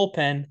end of the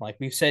bullpen, like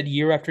we've said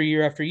year after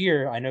year after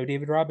year. I know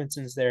David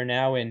Robinson's there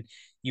now, and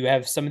you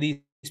have some of these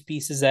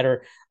pieces that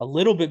are a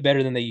little bit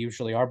better than they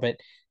usually are, but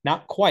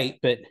not quite.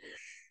 But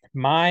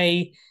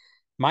my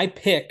my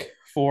pick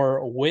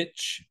for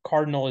which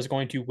Cardinal is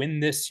going to win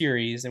this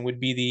series and would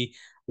be the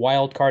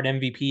wild card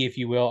MVP, if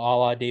you will, a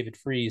la David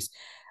Freese.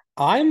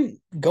 I'm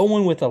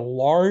going with a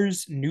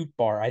Lars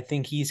Nootbaar. I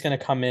think he's going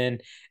to come in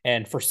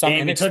and for some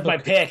Damn, you took my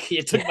pick.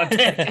 You took my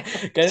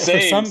pick. for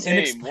some Same.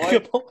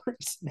 inexplicable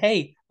reason.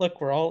 Hey, look,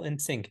 we're all in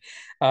sync.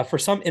 For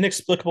some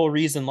inexplicable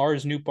reason,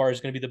 Lars Nootbaar is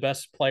going to be the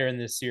best player in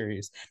this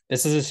series.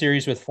 This is a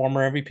series with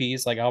former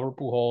MVPs like Albert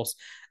Pujols,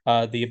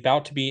 the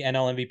about to be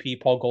NL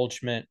MVP Paul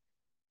Goldschmidt,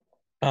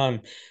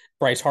 um,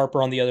 Bryce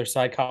Harper on the other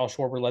side. Kyle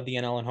Schwarber led the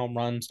NL in home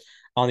runs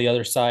on the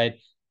other side.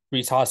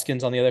 Rhys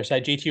Hoskins on the other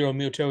side. JT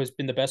Realmuto has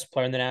been the best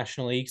player in the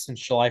National League since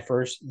July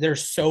 1st.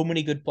 There's so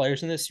many good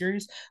players in this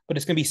series, but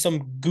it's going to be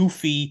some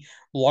goofy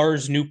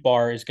Lars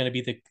Nootbaar is going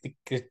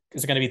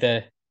to be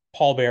the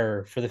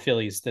pallbearer for the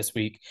Phillies this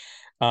week.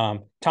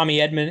 Tommy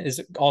Edman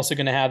is also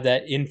going to have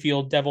that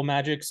infield devil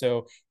magic.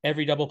 So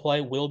every double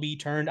play will be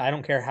turned. I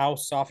don't care how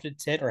soft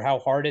it's hit or how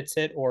hard it's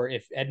hit, or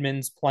if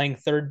Edman's playing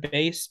third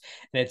base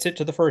and it's hit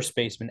to the first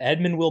baseman.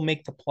 Edman will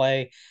make the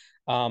play.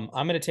 I'm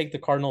going to take the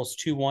Cardinals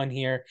 2-1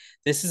 here.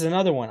 This is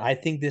another one. I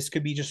think this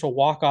could be just a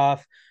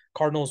walk-off.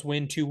 Cardinals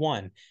win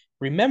 2-1.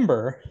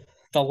 Remember,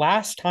 the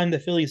last time the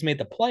Phillies made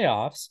the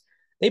playoffs,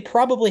 they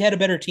probably had a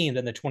better team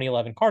than the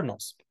 2011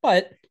 Cardinals,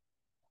 but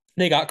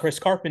they got Chris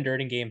Carpenter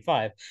in Game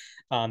 5.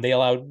 They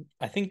allowed,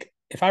 I think,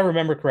 if I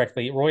remember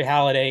correctly, Roy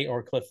Halladay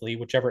or Cliff Lee,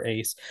 whichever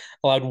ace,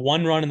 allowed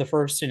one run in the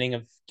first inning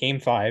of Game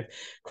 5.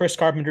 Chris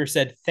Carpenter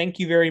said, "Thank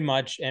you very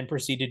much," and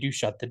proceeded to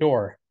shut the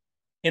door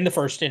in the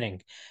first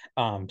inning.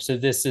 So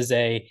this is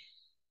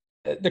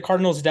the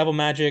Cardinals' devil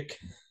magic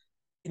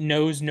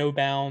knows no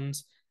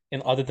bounds,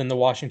 and other than the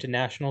Washington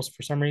Nationals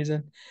for some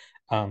reason.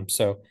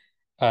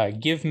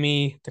 Give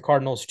me the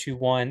Cardinals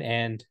 2-1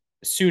 and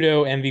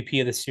pseudo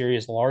MVP of the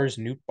series, Lars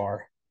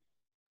Nootbaar.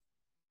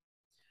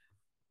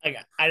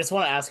 I just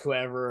want to ask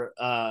whoever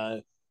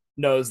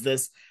knows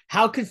this: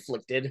 how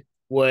conflicted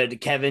would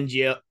Kevin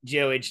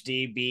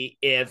GOHD be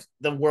if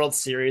the World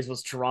Series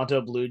was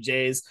Toronto Blue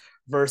Jays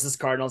versus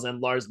Cardinals and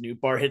Lars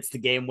Nootbaar hits the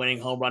game-winning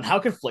home run? How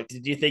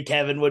conflicted do you think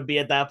Kevin would be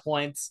at that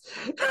point?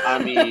 I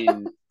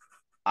mean,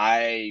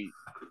 I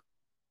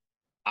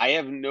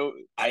have no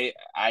I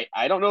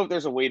don't know if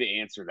there's a way to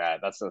answer that.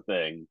 That's the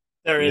thing.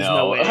 There is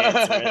no way to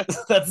answer it.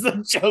 That's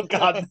the joke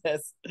on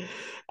this.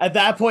 At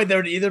that point, there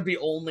would either be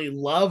only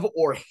love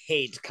or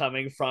hate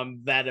coming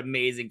from that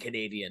amazing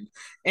Canadian.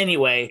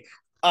 Anyway,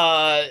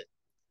 I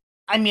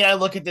mean, I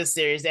look at this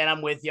series and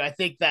I'm with you. I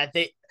think that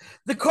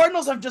the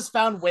Cardinals have just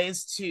found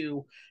ways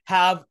to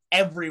have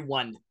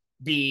everyone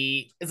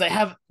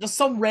have just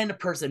some random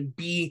person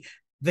be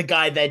the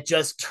guy that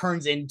just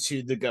turns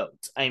into the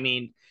GOAT. I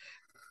mean,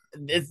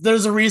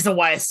 there's a reason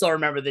why I still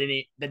remember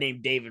the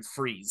name David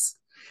Freese.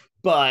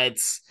 But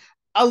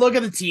I look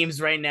at the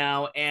teams right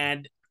now,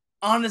 and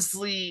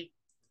honestly,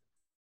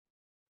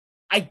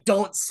 I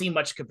don't see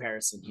much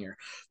comparison here.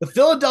 The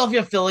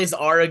Philadelphia Phillies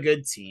are a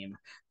good team.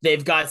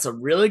 They've got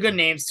some really good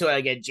names to it.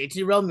 Again,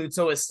 JT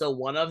Realmuto is still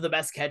one of the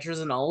best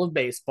catchers in all of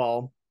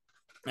baseball.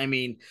 I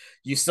mean,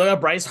 you still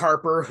have Bryce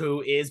Harper,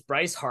 who is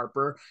Bryce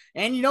Harper,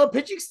 and a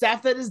pitching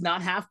staff that is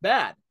not half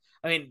bad.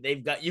 I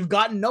mean, you've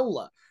got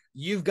Nola,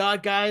 you've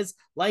got guys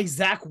like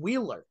Zach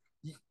Wheeler.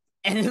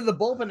 And in the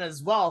bullpen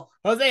as well,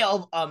 Jose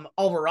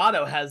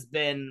Alvarado has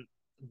been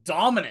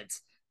dominant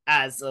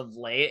as of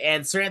late,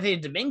 and Seranthony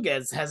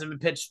Dominguez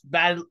hasn't pitched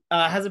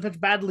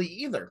badly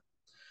either.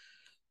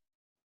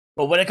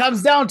 But when it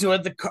comes down to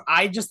it,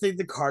 I just think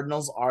the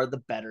Cardinals are the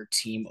better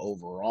team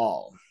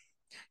overall.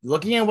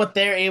 Looking at what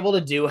they're able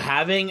to do,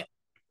 having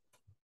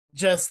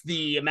just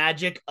the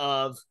magic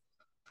of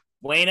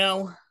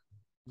Bueno,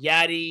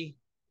 Yadi,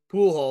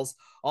 Pujols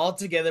all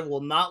together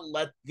will not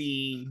let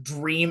the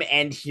dream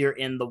end here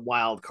in the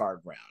wild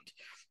card round.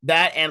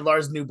 That and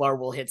Lars Nootbaar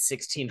will hit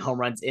 16 home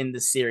runs in the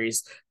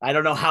series. I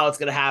don't know how it's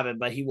going to happen,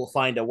 but he will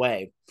find a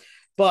way.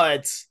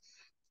 But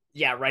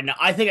yeah, right now,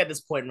 I think at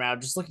this point in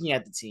round, just looking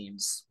at the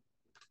teams,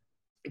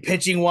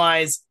 pitching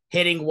wise,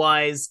 hitting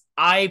wise,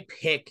 I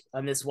pick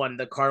on this one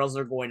the Cardinals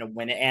are going to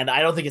win it, and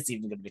I don't think it's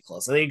even going to be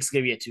close. I think it's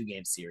going to be a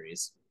 2-game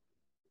series.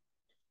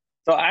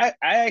 So I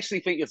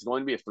actually think it's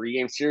going to be a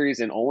 3-game series,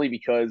 and only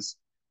because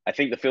I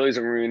think the Phillies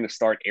are going to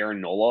start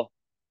Aaron Nola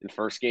in the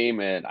first game,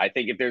 and I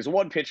think if there's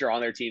one pitcher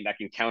on their team that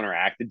can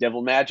counteract the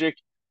Devil Magic,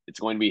 it's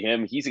going to be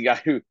him. He's a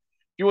guy who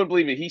you wouldn't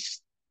believe it.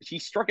 He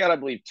struck out, I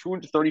believe,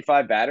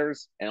 235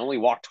 batters and only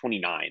walked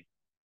 29.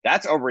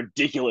 That's a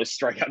ridiculous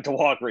strikeout to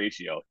walk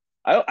ratio.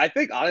 I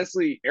think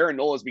honestly, Aaron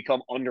Nola has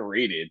become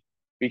underrated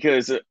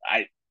because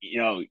when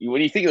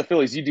you think of the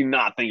Phillies, you do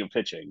not think of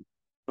pitching,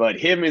 but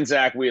him and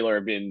Zach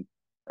Wheeler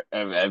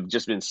have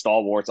just been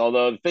stalwarts.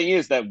 Although the thing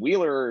is that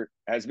Wheeler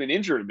has been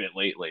injured a bit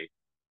lately,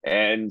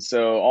 and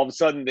so all of a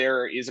sudden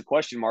there is a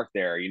question mark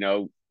there.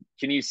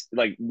 Can you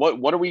like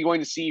what are we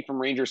going to see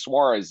from Ranger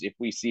Suarez if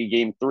we see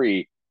Game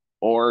 3,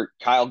 or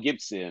Kyle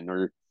Gibson,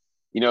 or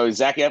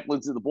Zach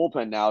Eflin's in the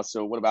bullpen now.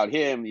 So what about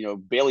him?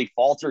 Bailey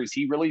Falter, is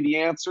he really the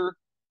answer?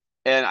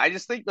 And I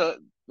just think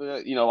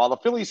while the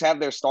Phillies have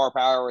their star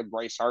power with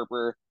Bryce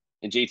Harper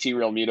and JT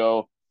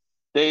Realmuto,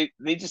 they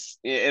just,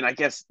 and I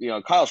guess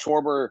Kyle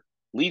Schwarber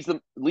leads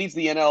the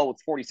NL with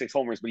 46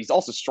 homers, but he's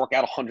also struck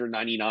out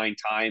 199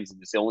 times and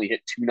just only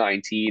hit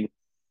 219.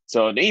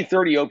 So an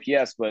 830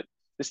 OPS, but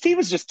this team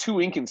is just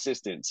too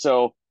inconsistent.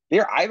 So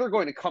they're either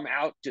going to come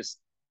out just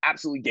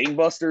absolutely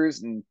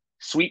gangbusters and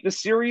sweep the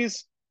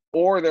series,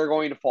 or they're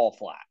going to fall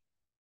flat.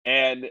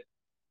 And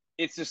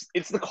it's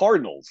the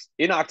Cardinals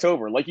in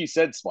October, like you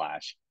said,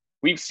 Splash.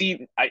 We've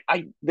seen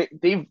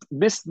they've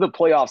missed the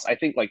playoffs, I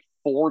think, like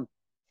 4-5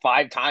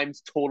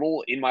 times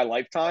total in my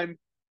lifetime.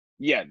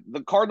 Yeah,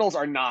 the Cardinals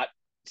are not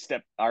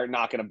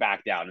going to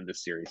back down in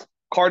this series.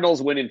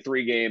 Cardinals win in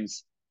 3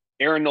 games.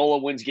 Aaron Nola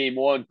wins Game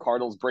 1.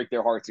 Cardinals break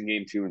their hearts in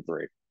Game 2 and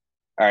 3.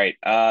 All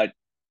right.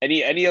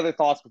 Any other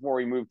thoughts before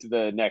we move to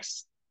the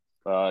next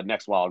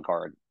wild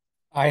card?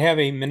 I have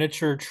a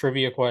miniature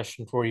trivia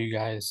question for you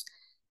guys.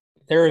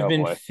 There have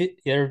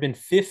been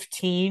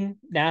 15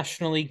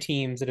 National League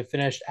teams that have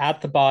finished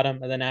at the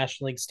bottom of the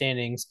National League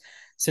standings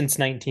since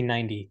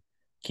 1990.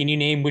 Can you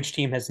name which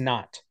team has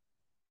not?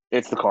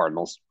 It's the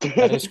Cardinals.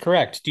 That is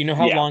correct. Do you know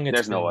how long it's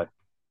there's been no way.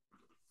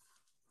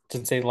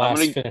 since they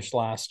finished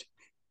last?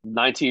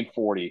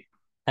 1940.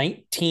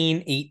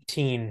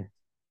 1918.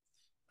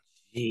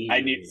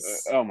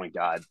 Oh my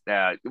God.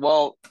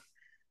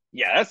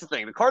 Yeah, that's the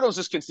thing. The Cardinals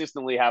just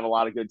consistently have a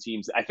lot of good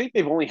teams. I think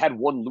they've only had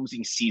one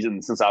losing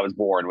season since I was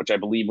born, which I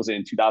believe was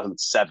in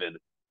 2007.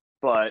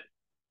 But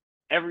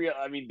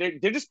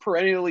they're just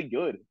perennially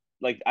good.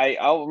 Like I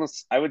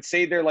would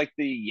say they're like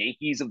the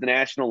Yankees of the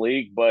National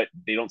League, but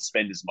they don't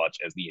spend as much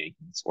as the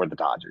Yankees or the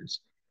Dodgers.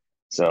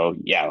 So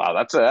yeah, wow,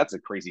 that's a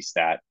crazy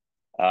stat.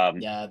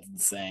 Yeah, it's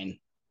insane.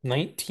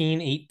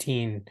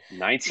 1918.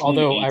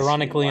 Although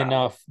ironically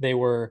enough, they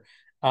were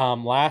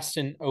last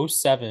in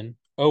 07,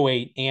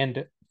 08,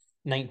 and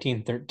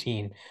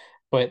 1913.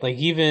 But like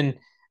even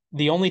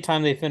the only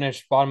time they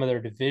finished bottom of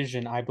their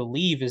division, I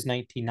believe, is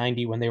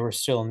 1990 when they were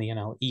still in the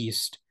NL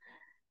East.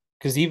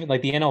 Because even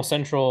like the NL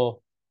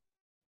Central,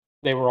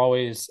 they were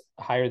always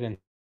higher than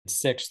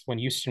 6th when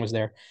Houston was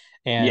there.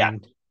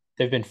 And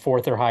they've been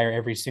 4th or higher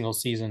every single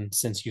season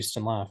since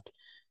Houston left.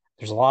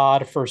 There's a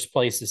lot of first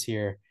places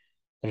here.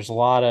 There's a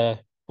lot of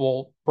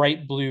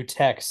bright blue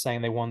text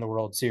saying they won the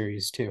World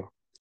Series too.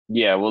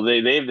 Yeah, well,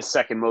 they have the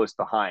second most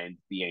behind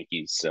the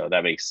Yankees, so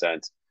that makes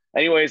sense.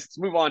 Anyways, let's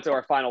move on to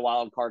our final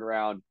wild card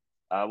round,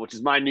 which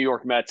is my New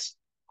York Mets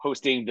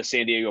hosting the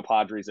San Diego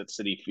Padres at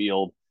Citi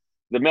Field.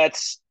 The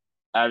Mets,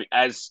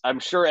 as I'm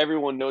sure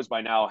everyone knows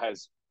by now,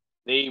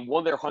 they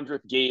won their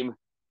 100th game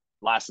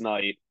last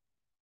night.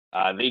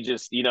 They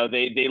just,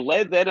 they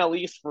led the NL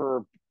East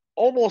for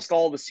almost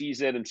all the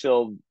season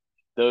until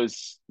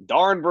those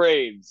darn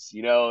Braves,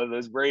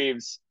 those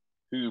Braves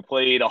who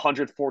played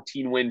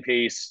 114 win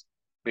pace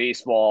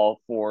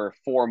baseball for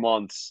 4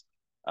 months,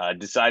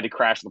 decide to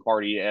crash the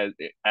party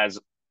as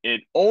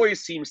it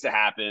always seems to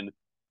happen,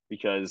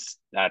 because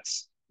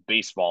that's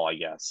baseball, I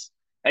guess.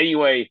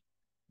 Anyway,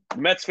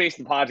 Mets face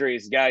the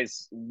Padres.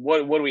 Guys,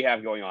 what do we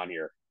have going on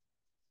here?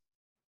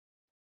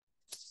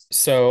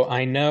 So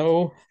I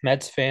know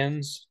Mets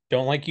fans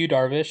don't like Yu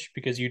Darvish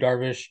because Yu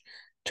Darvish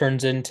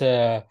turns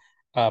into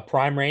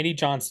prime Randy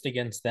Johnson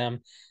against them.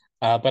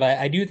 But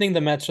I do think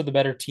the Mets are the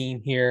better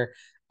team here.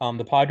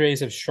 The Padres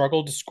have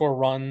struggled to score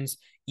runs,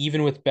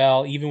 even with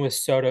Bell, even with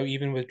Soto,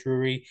 even with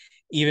Drury,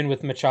 even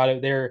with Machado.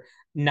 They're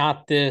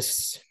not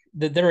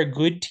they're a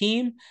good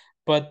team,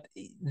 but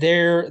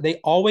they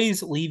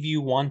always leave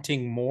you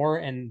wanting more.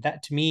 And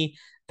that, to me,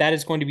 that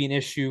is going to be an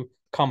issue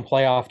come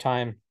playoff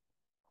time.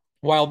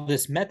 While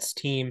this Mets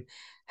team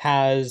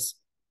has,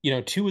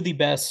 2 of the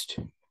best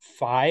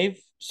 5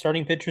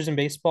 starting pitchers in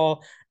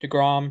baseball,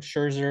 DeGrom,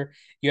 Scherzer,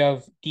 you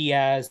have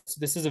Diaz.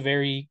 This is a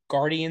very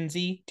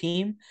Guardians-y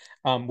team,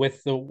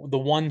 with the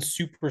one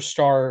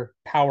superstar,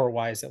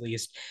 power-wise at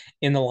least,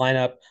 in the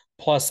lineup,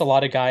 plus a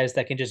lot of guys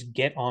that can just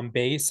get on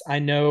base. I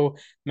know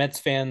Mets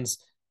fans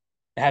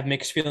have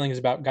mixed feelings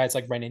about guys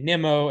like Brandon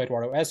Nimmo,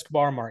 Eduardo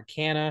Escobar, Mark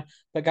Canha,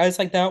 but guys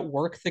like that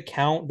work the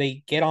count.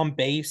 They get on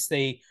base.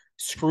 They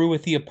screw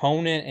with the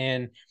opponent,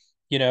 and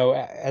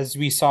as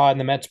we saw in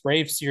the Mets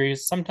Braves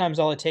series, sometimes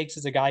all it takes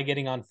is a guy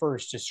getting on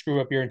first to screw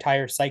up your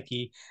entire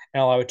psyche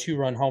and allow a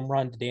 2-run home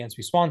run to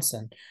Dansby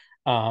Swanson.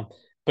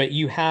 But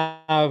you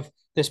have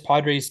this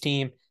Padres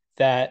team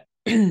that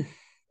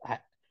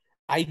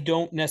I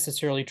don't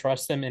necessarily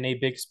trust them in a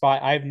big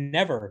spot. I've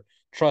never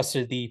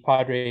trusted the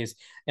Padres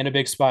in a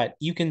big spot.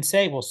 You can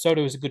say, well,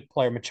 Soto is a good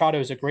player, Machado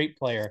is a great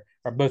player,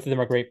 or both of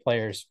them are great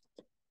players.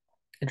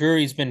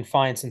 Drury's been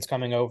fine since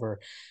coming over.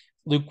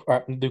 Luke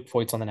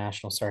Voigt's on the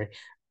National, sorry.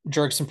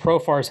 Jurickson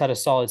Profar's had a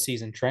solid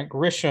season. Trent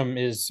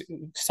Grisham is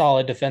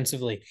solid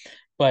defensively,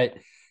 but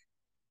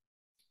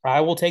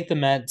I will take the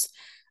Mets.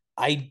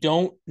 I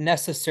don't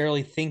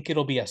necessarily think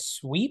it'll be a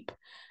sweep,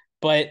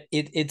 but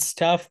it's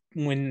tough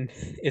when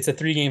it's a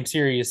 3-game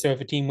series. So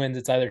if a team wins,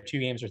 it's either 2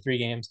 games or 3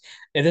 games.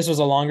 If this was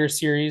a longer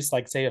series,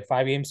 like say a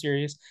 5-game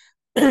series,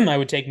 I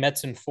would take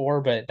Mets in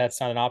 4, but that's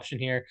not an option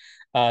here.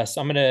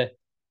 So I'm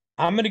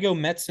gonna go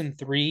Mets in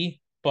 3,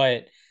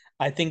 but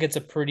I think it's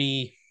a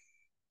pretty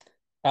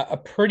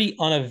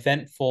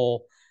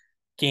uneventful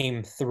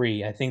game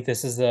 3. I think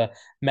this is the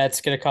Mets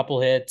get a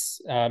couple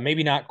hits,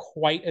 maybe not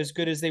quite as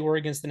good as they were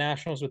against the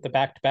Nationals with the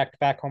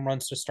back home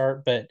runs to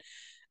start, but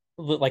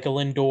like a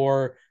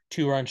Lindor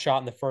 2-run shot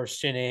in the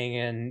first inning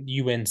and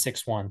you win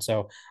 6-1.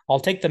 So I'll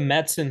take the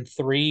Mets in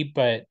 3,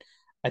 but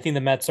I think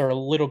the Mets are a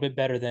little bit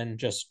better than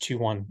just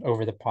 2-1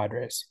 over the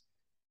Padres.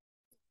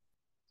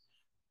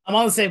 I'm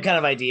on the same kind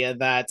of idea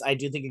that I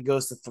do think it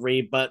goes to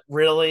 3, but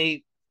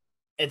really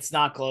it's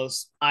not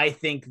close. I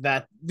think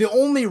that the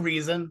only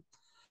reason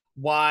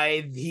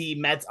why the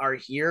Mets are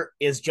here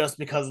is just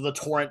because of the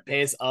torrent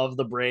pace of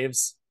the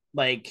Braves.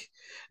 Like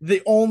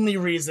the only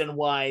reason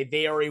why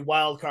they are a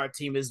wild card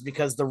team is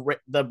because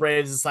the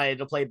Braves decided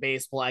to play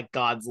baseball at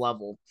God's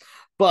level.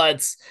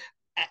 But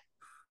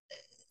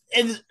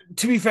and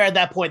to be fair, at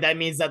that point, that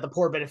means that the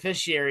poor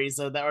beneficiaries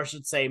of that, or I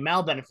should say,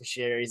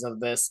 malbeneficiaries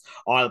of this,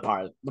 are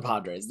the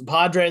Padres. The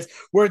Padres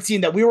were a team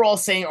that we were all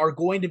saying are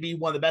going to be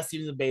one of the best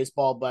teams in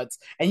baseball,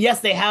 and yes,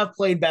 they have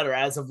played better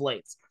as of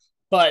late,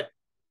 but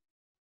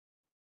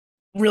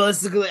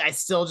realistically, I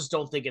still just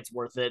don't think it's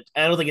worth it.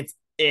 I don't think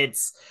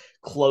it's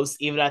close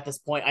even at this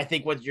point. I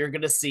think what you're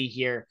gonna see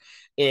here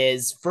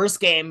is first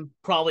game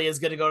probably is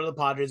gonna go to the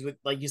Padres with,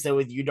 like you said,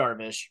 with Yu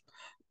Darvish,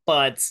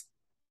 but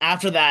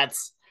after that,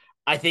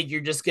 I think you're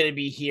just gonna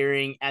be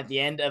hearing at the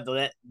end of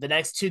the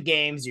next 2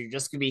 games, you're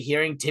just gonna be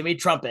hearing Timmy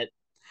Trumpet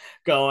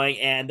going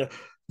and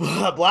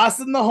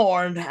blasting the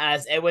horn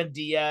as Edwin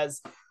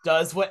Diaz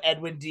does what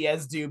Edwin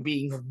Diaz do,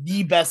 being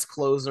the best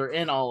closer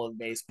in all of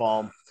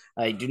baseball.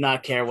 I do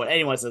not care what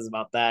anyone says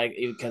about that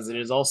because it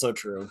is also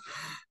true.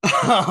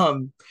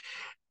 um,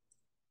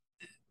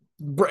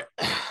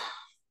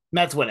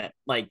 Mets win it.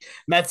 Like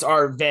Mets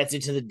are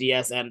advancing to the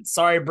DS, and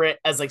sorry, Brit,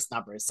 as like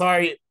not Brit,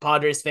 sorry,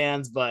 Padres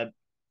fans, but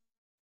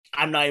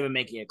I'm not even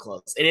making it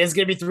close. It is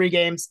going to be 3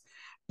 games,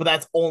 but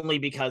that's only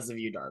because of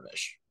Yu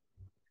Darvish.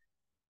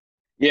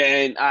 Yeah,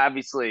 and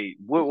obviously,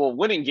 well,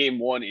 winning game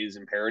 1 is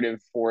imperative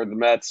for the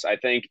Mets, I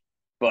think.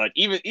 But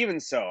even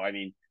so, I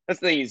mean,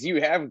 that's the thing is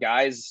you have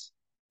guys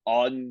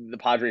on the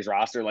Padres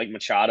roster like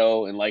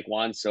Machado and like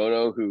Juan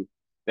Soto who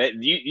that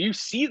you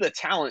see the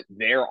talent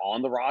there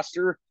on the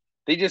roster.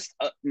 They just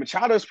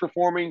Machado's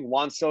performing,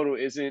 Juan Soto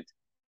isn't.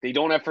 They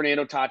don't have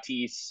Fernando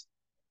Tatis.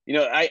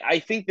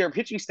 I think their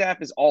pitching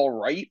staff is all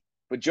right,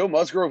 but Joe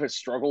Musgrove has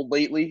struggled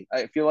lately.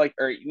 I feel like,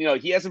 or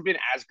he hasn't been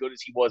as good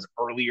as he was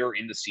earlier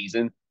in the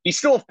season. He's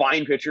still a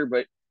fine pitcher,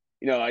 but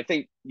I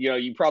think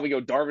you probably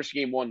go Darvish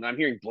game 1. I'm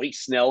hearing Blake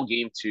Snell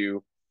game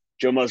 2,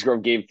 Joe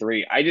Musgrove game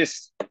 3.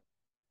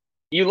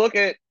 You look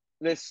at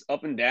this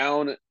up and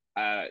down.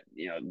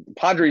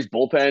 Padres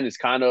bullpen is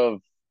kind of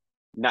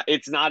not.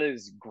 It's not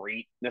as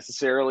great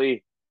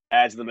necessarily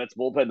as the Mets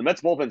bullpen. The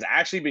Mets bullpen's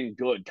actually been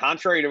good,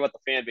 contrary to what the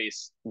fan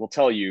base will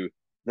tell you.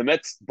 The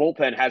Mets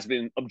bullpen has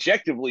been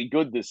objectively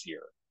good this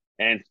year,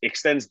 and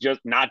extends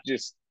it's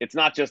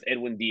not just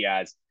Edwin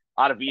Diaz.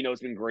 Ottavino's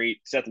been great.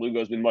 Seth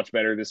Lugo's been much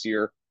better this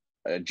year.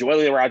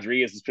 Joely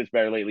Rodriguez has pitched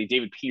better lately.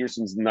 David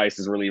Peterson's nice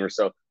as a reliever.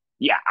 So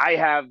yeah, I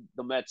have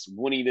the Mets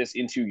winning this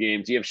in 2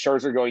 games. You have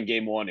Scherzer going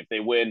game 1. If they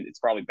win, it's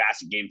probably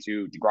Bassett game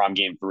 2, DeGrom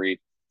game 3,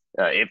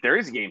 if there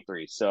is a game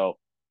 3. So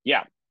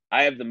yeah,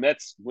 I have the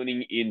Mets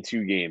winning in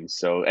 2 games.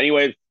 So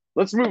anyway,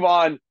 let's move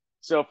on.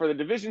 So for the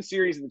division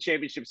series and the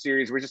championship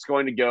series, we're just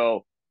going to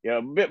go a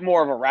bit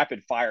more of a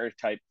rapid fire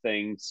type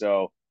thing.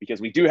 So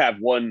because we do have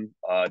one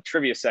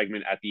trivia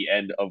segment at the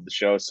end of the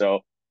show.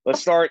 So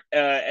let's start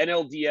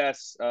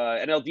NLDS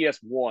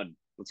 1.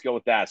 Let's go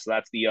with that. So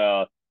that's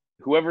the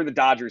whoever the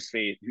Dodgers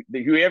face,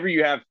 whoever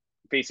you have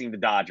facing the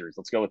Dodgers.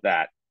 Let's go with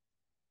that.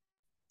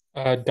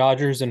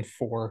 Dodgers in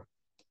 4.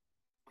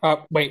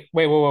 Wait,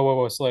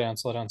 whoa, slow down.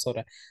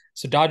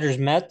 So Dodgers,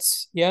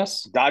 Mets,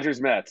 yes. Dodgers,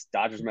 Mets.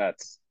 That's what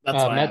Mets,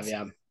 I have,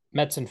 yeah.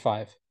 Mets in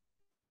 5.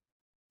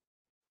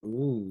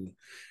 Ooh,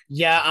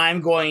 yeah.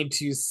 I'm going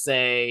to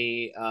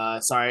say,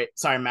 sorry,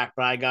 Mac,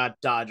 but I got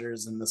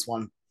Dodgers in this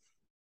one.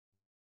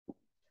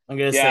 I'm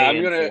gonna say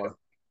I'm gonna.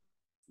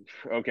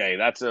 4. Okay,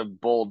 that's a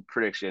bold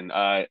prediction.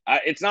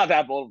 It's not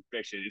that bold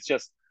prediction. It's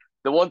just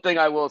The one thing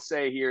I will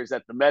say here is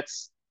that the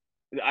Mets.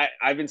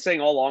 I've been saying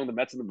all along the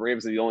Mets and the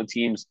Braves are the only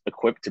teams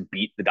equipped to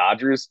beat the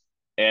Dodgers,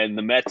 and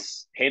the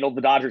Mets handled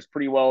the Dodgers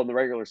pretty well in the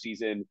regular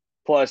season.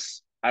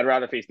 Plus, I'd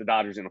rather face the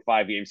Dodgers in a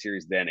 5-game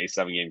series than a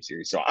 7-game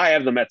series. So I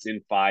have the Mets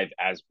in 5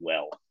 as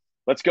well.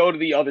 Let's go to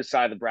the other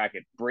side of the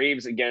bracket.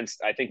 Braves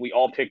against, I think we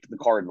all picked the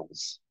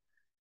Cardinals.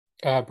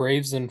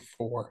 Braves in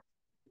 4.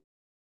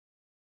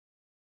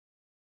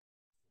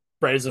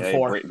 Braves in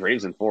 4.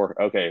 Braves in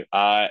 4. Okay.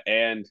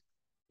 And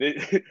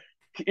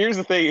here's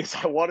the thing is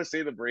I want to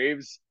say the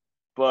Braves,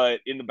 but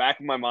in the back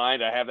of my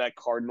mind, I have that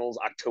Cardinals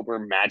October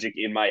magic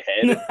in my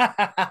head.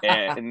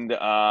 And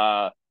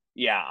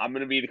yeah, I'm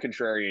going to be the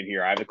contrarian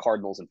here. I have the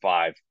Cardinals in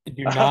 5.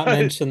 Do not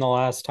mention the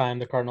last time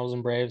the Cardinals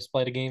and Braves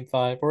played a game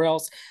 5, or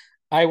else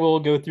I will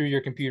go through your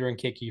computer and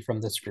kick you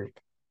from this group.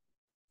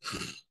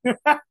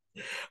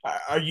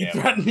 Are you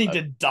threatening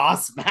to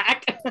DOS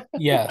back?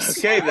 Yes.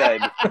 Okay,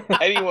 then.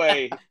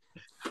 Anyway,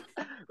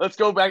 let's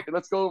go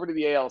over to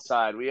the AL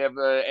side. We have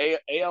the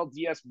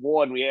ALDS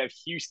 1. We have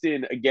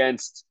Houston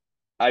against,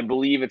 I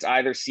believe it's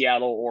either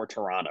Seattle or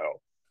Toronto.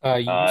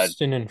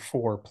 Houston in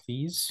 4,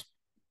 please.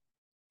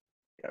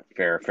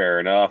 Yeah, fair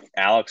enough.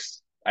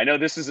 Alex, I know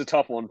this is a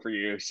tough one for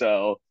you,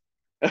 so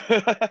do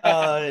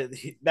I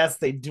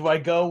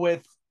go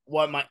with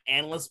what my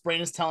analyst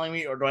brain is telling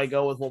me, or do I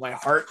go with what my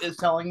heart is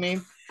telling me?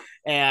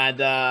 And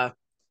this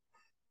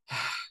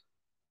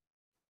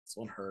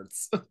one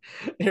hurts.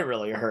 It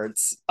really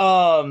hurts.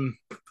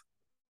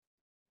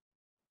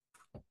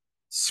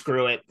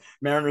 Screw it.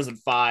 Mariners in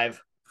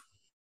 5.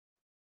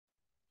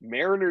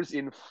 Mariners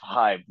in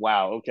 5.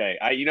 Wow. Okay.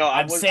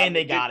 I'm saying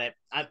they got it.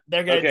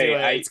 They're gonna do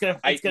it.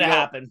 It's gonna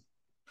happen.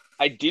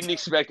 I didn't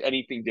expect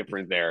anything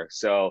different there.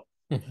 So,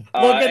 look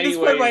at this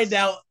point right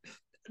now.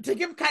 To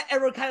give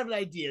everyone kind of an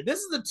idea, this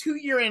is the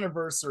 2-year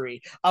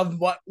anniversary of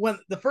when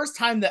the first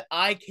time that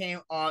I came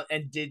on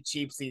and did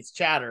Cheap Seats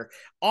Chatter.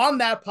 On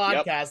that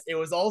podcast, It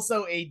was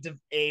also a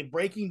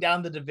breaking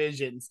down the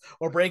divisions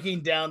or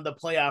breaking down the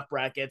playoff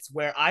brackets,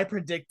 where I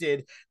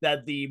predicted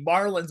that the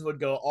Marlins would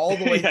go all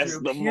the way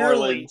through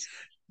purely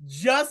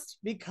just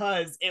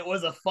because it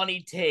was a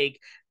funny take.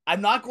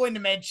 I'm not going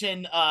to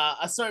mention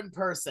a certain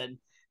person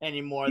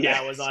anymore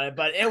that was on it,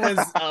 but it was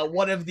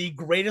one of the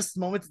greatest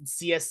moments in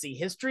CSC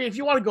history. If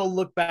you want to go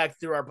look back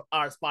through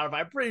our Spotify,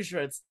 I'm pretty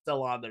sure it's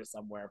still on there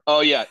somewhere.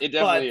 Oh yeah, it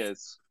definitely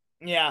is.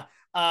 Yeah.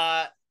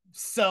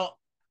 So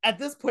at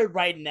this point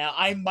right now,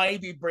 I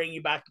might be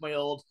bringing back my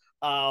old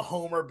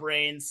Homer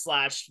brain /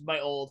 my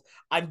old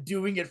I'm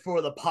doing it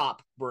for the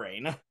pop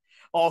brain.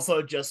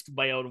 Also just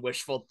my own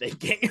wishful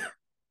thinking.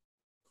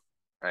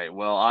 All right.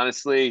 Well,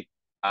 honestly,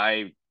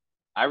 I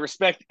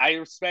respect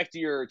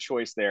your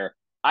choice there.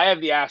 I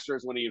have the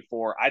Astros winning in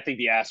 4. I think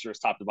the Astros,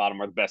 top to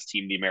bottom, are the best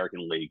team in the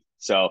American League.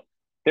 So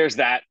there's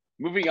that.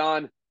 Moving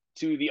on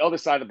to the other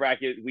side of the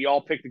bracket, we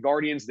all picked the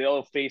Guardians.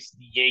 They'll face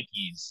the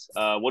Yankees.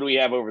 What do we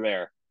have over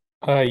there?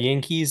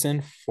 Yankees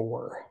in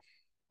 4.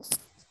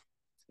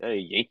 Hey,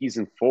 Yankees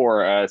in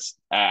 4.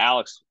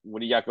 Alex,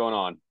 what do you got going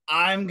on?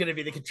 I'm going to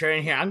be the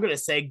contrarian here. I'm going to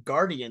say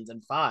Guardians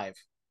in 5.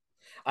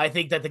 I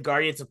think that the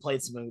Guardians have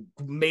played some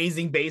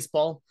amazing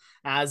baseball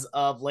as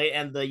of late,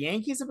 and the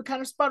Yankees have been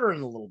kind of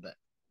sputtering a little bit.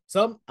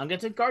 So I'm going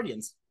to take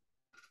Guardians.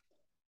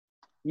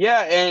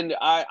 Yeah, and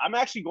I'm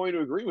actually going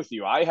to agree with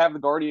you. I have the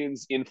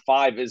Guardians in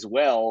 5 as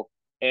well.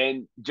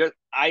 And just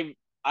I've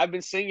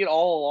been saying it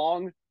all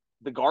along.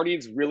 The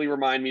Guardians really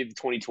remind me of the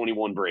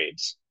 2021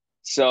 Braves.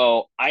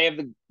 So I have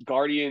the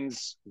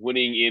Guardians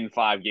winning in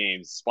 5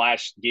 games.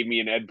 Splash gave me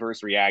an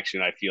adverse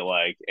reaction, I feel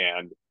like,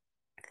 and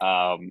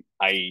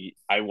I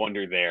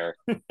wonder there.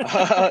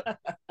 I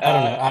don't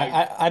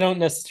know. I don't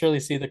necessarily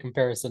see the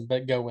comparison,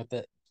 but go with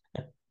it.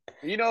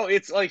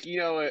 It's like,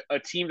 a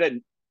team that,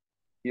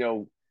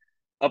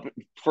 up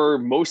for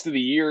most of the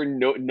year,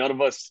 none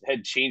of us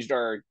had changed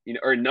or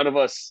none of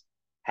us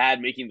had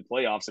making the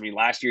playoffs. I mean,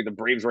 last year the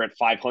Braves were at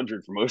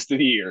 500 for most of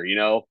the year,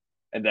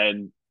 and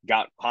then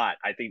got hot.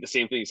 I think the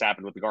same thing's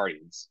happened with the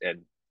Guardians.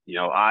 And,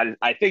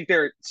 I think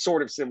they're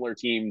sort of similar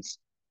teams,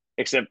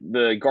 except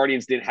the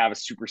Guardians didn't have a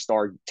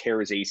superstar tear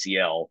his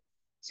ACL.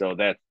 So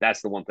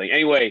that's the one thing.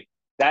 Anyway,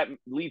 that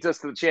leads us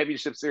to the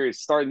championship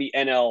series starting the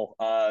NL.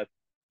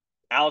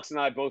 Splash and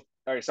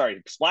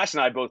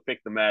I both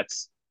picked the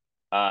Mets.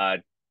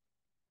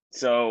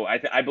 So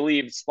I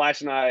believe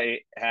Splash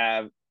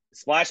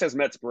has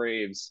Mets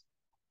Braves.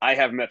 I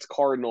have Mets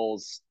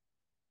Cardinals.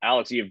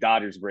 Alex, you have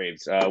Dodgers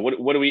Braves.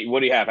 What do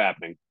you have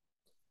happening?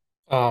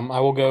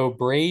 I will go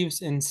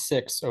Braves in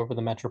 6 over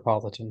the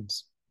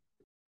Metropolitans.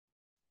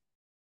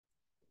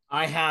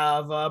 I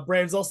have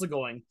Braves also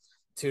going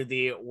to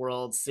the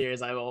World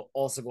Series. I will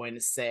also going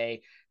to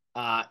say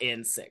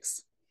in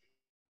 6.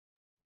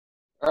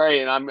 All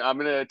right, and I'm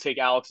gonna take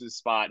Alex's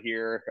spot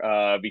here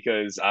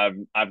because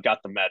I've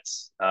got the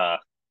Mets.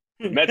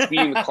 Mets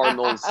beating the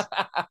Cardinals.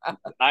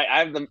 I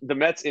have the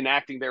Mets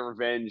enacting their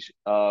revenge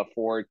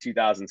for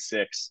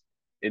 2006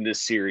 in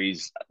this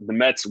series. The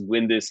Mets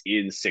win this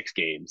in 6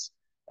 games.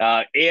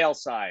 AL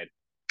side,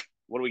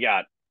 what do we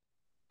got?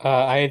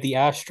 I have the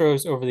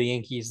Astros over the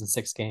Yankees in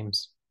 6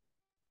 games.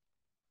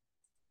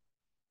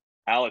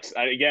 Alex,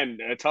 again,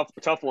 a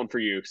tough one for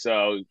you.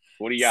 So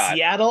what do you got?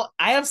 Seattle.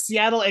 I have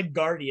Seattle and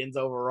Guardians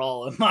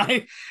overall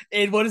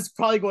in what is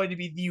probably going to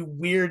be the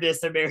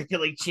weirdest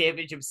American League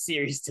Championship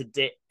series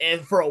today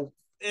and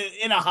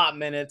in a hot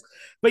minute.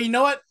 But you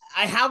know what?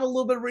 I have a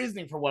little bit of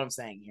reasoning for what I'm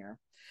saying here,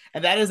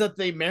 and that is that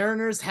the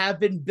Mariners have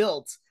been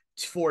built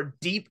for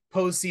deep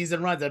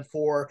postseason runs and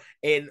for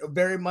a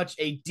very much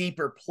a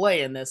deeper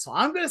play in this. So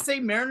I'm going to say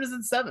Mariners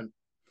in 7.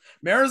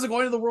 Mariners are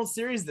going to the World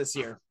Series this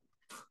year.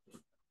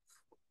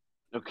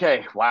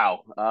 Okay,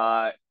 wow.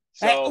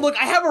 Look,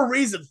 I have a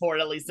reason for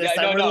it at least this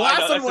time.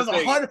 Last time was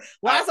 100.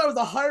 Last time was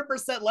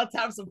 100%. Let's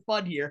have some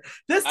fun here.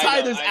 This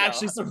time, there's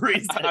actually some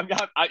reason.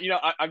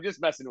 I'm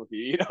just messing with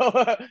you. You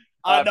know.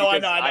 I know.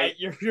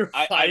 You're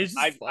fine.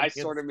 I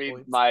sort of made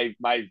my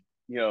my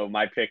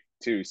pick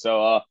too.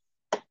 So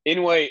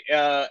anyway,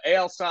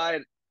 AL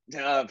side.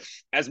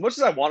 As much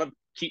as I want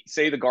to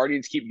say the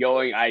Guardians keep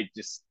going, I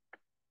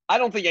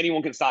don't think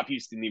anyone can stop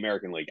Houston in the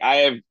American League. I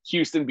have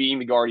Houston beating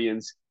the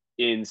Guardians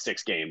in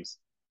 6 games.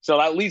 So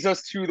that leads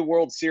us to the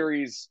World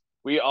Series.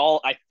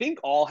 I think,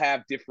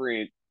 have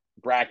different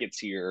brackets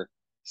here.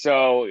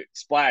 So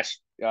Splash,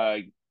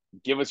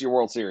 give us your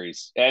World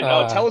Series, and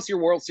tell us your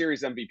World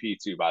Series MVP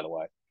too. By the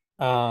way,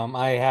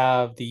 I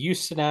have the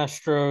Houston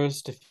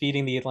Astros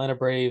defeating the Atlanta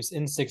Braves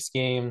in 6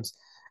 games,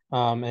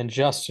 and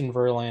Justin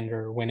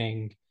Verlander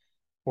winning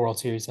World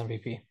Series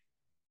MVP.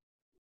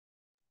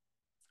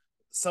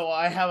 So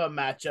I have a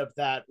matchup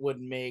that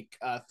would make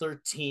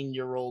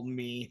 13-year-old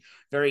me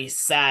very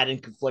sad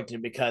and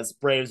conflicted because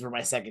Braves were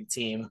my second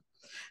team.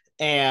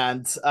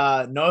 And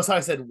notice how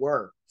I said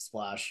were,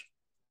 Splash.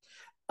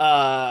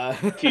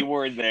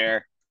 Keyword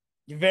there.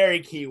 Very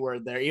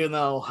keyword there, even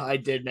though I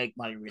did make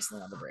money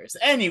recently on the Braves.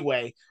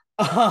 Anyway,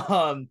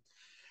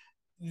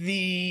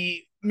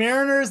 the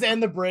Mariners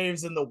and the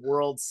Braves in the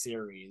World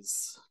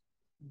Series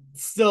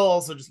still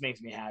also just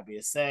makes me happy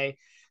to say.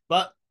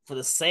 But for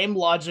the same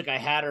logic I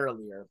had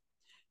earlier,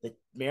 the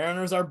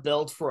Mariners are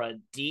built for a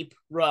deep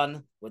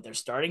run with their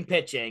starting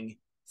pitching.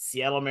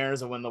 Seattle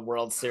Mariners will win the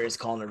World Series,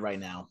 calling it right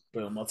now.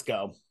 Boom, let's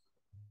go.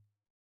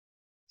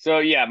 So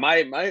yeah,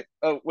 World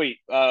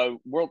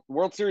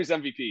Series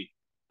MVP,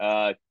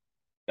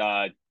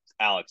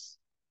 Alex.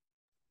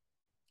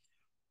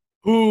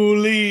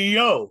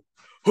 Julio.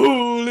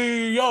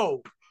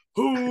 I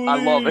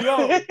love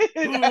it.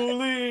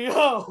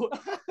 Julio.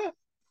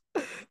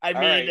 I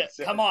mean,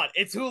 come on,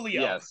 it's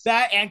Julio. Yes.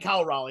 That and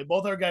Cal Raleigh,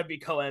 both are going to be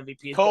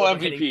co-MVPs.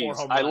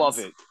 Co-MVPs. I love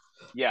it.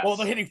 Yes. Well,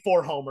 they're hitting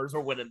 4 homers. We're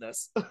winning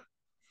this.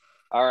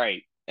 All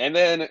right, and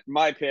then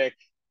my pick.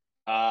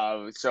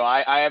 So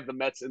I have the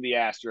Mets and the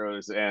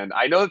Astros, and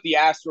I know that the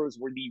Astros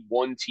were the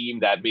one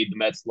team that made the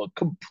Mets look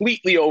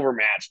completely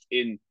overmatched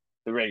in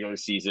the regular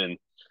season.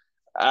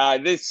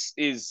 This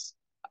is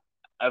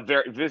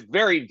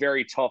very,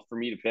 very tough for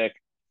me to pick,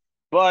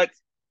 but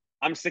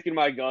I'm sticking to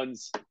my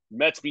guns.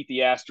 Mets beat the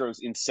Astros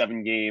in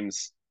 7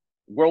 games.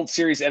 World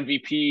Series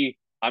MVP,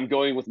 I'm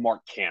going with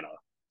Mark Canha.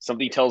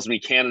 Something tells me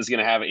Canha's going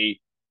to have a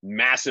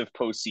massive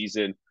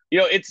postseason.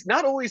 It's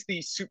not always the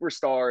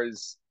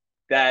superstars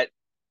that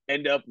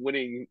end up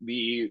winning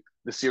the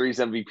series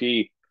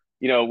MVP.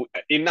 In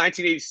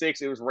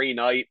 1986, it was Ray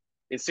Knight.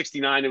 In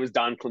 69, it was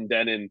Don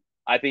Clendenon.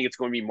 I think it's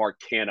going to be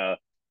Mark Canha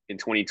in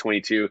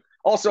 2022.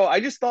 Also, I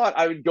just thought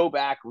I would go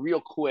back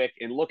real quick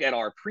and look at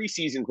our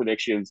preseason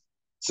predictions.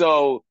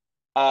 So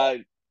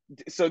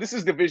this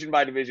is division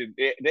by division.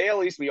 The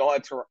AL East, we all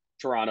had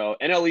Toronto.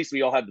 NL East,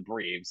 we all had the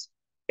Braves.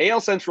 AL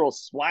Central,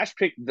 Splash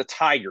picked the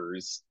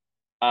Tigers.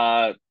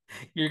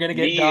 You're going to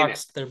get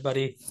doxxed there,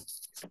 buddy.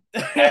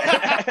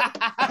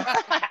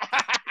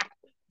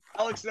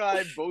 Alex and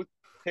I both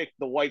picked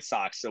the White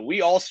Sox, so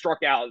we all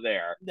struck out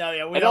there. No,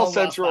 yeah, we NL all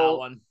Central, lost that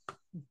one.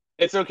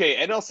 It's okay.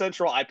 NL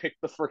Central, I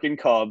picked the freaking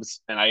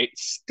Cubs, and I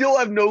still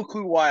have no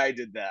clue why I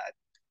did that.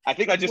 I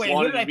think I just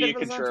wanted to be a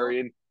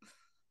contrarian.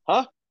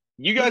 Huh?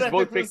 You guys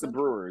both picked the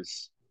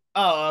Brewers.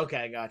 Oh, okay,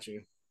 I got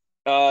you.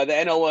 The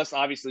NL West,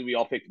 obviously, we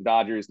all picked the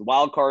Dodgers. The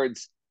wild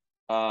cards,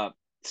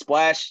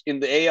 Splash, in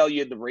the AL, you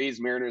had the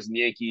Rays, Mariners, and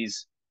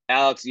Yankees.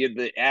 Alex, you had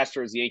the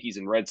Astros, Yankees,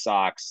 and Red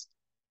Sox.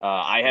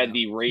 I had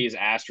the Rays,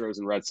 Astros,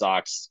 and Red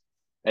Sox.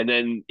 And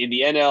then in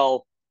the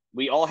NL,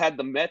 we all had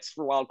the Mets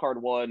for wild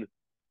card 1.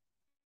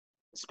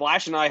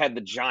 Splash and I had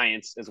the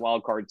Giants as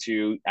wild card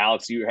 2.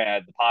 Alex, you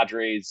had the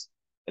Padres.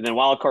 And then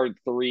wild card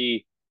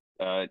 3,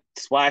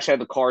 Splash had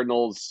the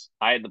Cardinals.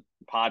 I had the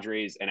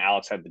Padres, and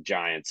Alex had the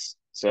Giants.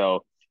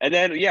 So, and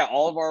then, yeah,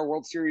 all of our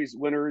World Series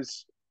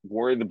winners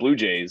were the Blue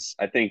Jays.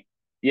 I think,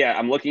 yeah,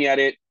 I'm looking at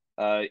it.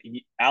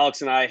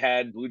 Alex and I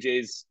had Blue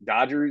Jays,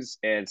 Dodgers,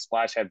 and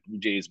Splash had Blue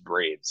Jays,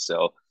 Braves.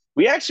 So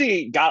we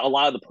actually got a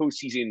lot of the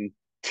postseason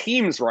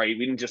teams right.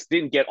 We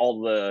didn't get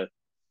all the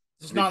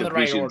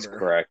divisions right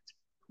correct.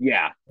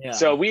 Yeah.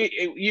 So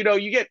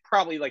you get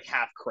probably like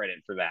half credit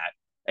for that.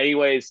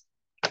 Anyways,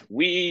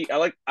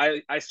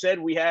 I said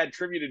we had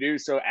trivia to do,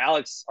 so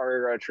Alex,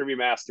 our trivia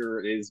master,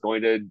 is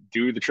going to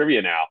do the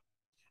trivia now.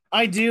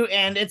 I do,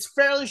 and it's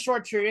fairly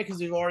short trivia because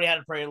we've already had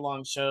a pretty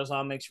long show, so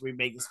I'll make sure we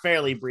make this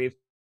fairly brief.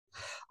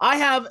 I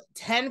have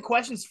 10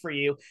 questions for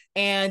you,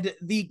 and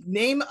the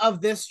name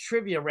of this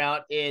trivia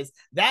round is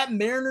That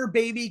Mariner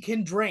Baby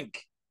Can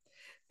Drink.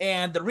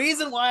 And the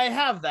reason why I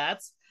have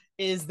that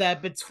is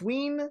that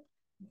between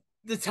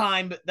the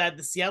time that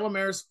the Seattle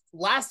Mariners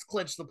last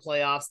clinched the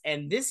playoffs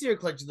and this year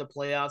clinched the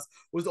playoffs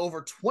was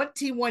over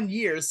 21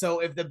 years.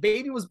 So if the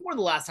baby was born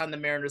the last time the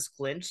Mariners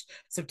clinched,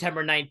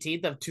 September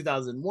 19th of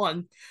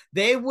 2001,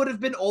 they would have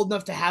been old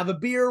enough to have a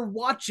beer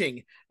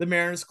watching the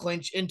Mariners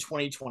clinch in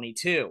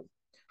 2022.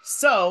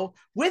 So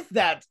with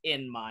that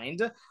in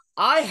mind,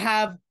 I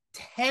have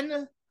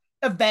 10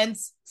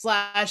 events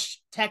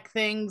slash tech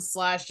things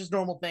slash just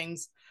normal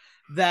things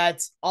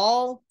that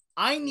all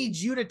I need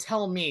you to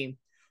tell me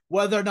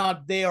whether or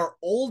not they are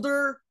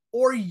older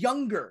or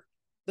younger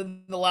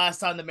than the last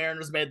time the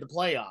Mariners made the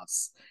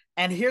playoffs.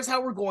 And here's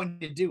how we're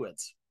going to do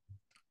it.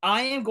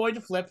 I am going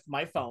to flip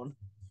my phone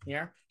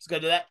here. Just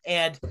gonna do that,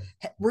 and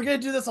we're gonna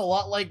do this a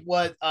lot like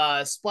what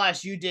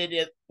Splash you did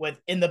it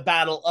with in the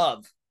Battle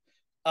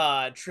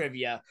of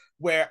trivia,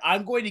 where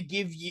I'm going to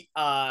give you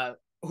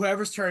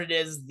whoever's turn it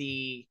is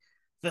the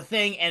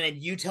thing, and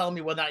then you tell me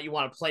whether or not you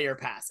want to play or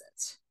pass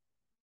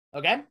it.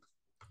 Okay,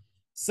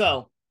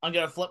 so I'm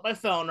gonna flip my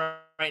phone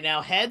right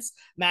now. Heads,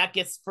 Matt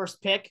gets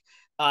first pick.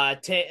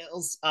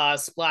 Tails,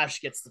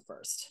 Splash gets the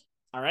first.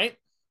 All right.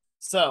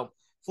 So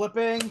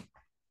flipping,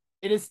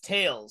 it is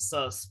tails.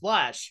 So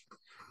Splash,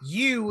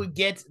 you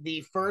get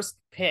the first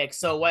pick.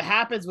 So what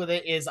happens with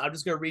it is I'm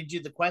just gonna read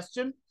you the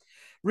question,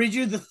 read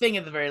you the thing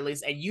at the very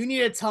least, and you need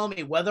to tell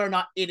me whether or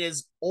not it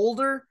is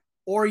older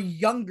or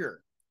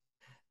younger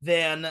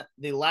than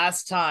the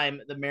last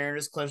time the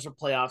Mariners clinched a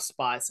playoff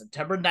spot,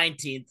 September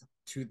 19th,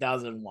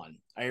 2001.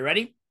 Are you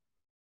ready?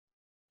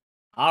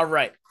 All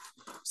right.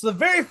 So the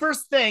very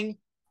first thing,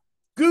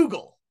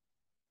 Google.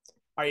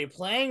 Are you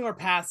playing or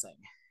passing?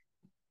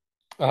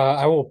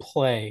 I will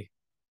play.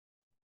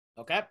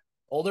 Okay.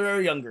 Older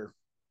or younger?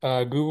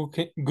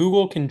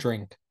 Google can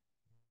drink.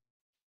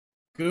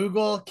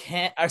 Google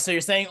can't. So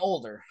you're saying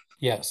older?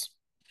 Yes.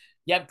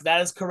 Yep,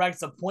 that is correct.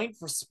 It's a point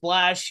for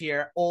Splash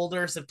here.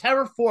 Older.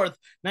 September 4th,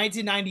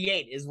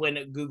 1998 is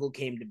when Google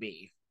came to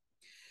be.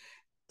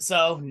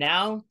 So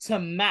now to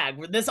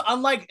Mag. This,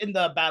 unlike in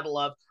the Battle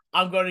of,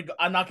 I'm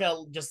not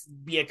gonna just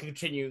be a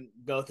continue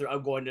go through.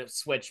 I'm going to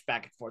switch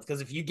back and forth because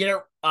if you get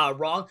it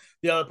wrong,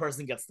 the other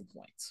person gets the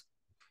points.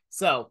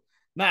 So,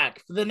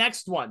 Mac, for the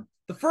next one,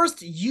 the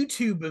first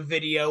YouTube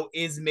video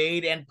is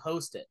made and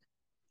posted.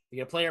 You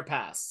get play or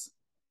pass?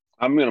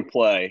 I'm gonna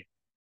play.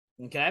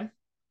 Okay.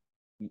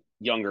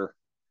 Younger.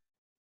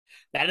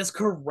 That is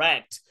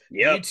correct.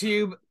 Yep.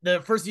 YouTube.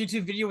 The first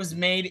YouTube video was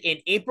made in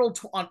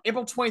on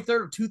April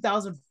 23rd of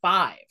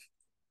 2005.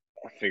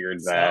 I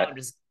figured So that. I'm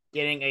just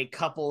getting a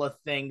couple of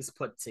things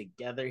put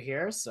together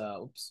here.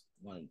 So, oops,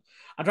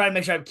 I'm trying to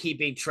make sure I'm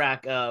keeping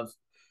track of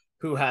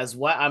who has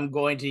what. I'm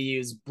going to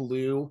use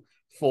blue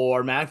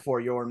for Mac for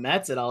your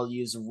Mets, and I'll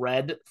use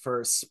red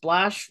for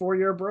Splash for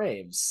your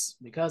Braves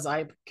because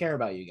I care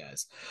about you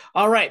guys.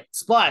 All right,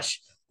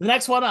 Splash. The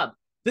next one up,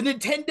 the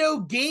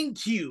Nintendo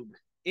GameCube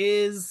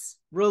is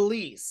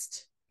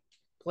released.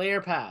 Play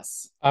or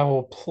pass? I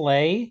will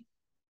play.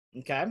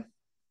 Okay.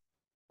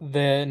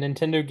 The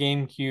Nintendo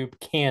GameCube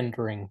can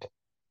drink.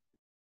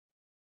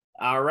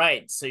 All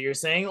right. So you're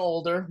saying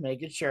older,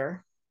 make it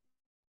sure.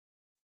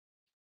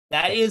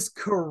 That is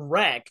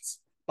correct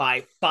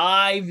by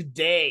 5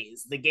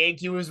 days. The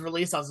GameCube was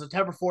released on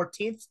September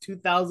 14th,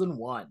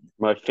 2001.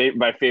 My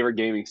favorite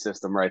gaming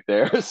system right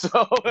there.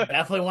 So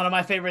definitely one of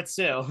my favorites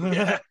too.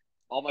 Yeah.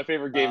 All my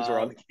favorite games are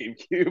on the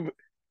GameCube.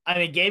 I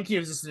mean,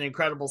 GameCube is just an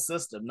incredible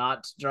system,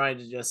 not trying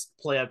to just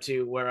play up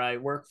to where I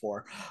work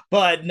for.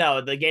 But no,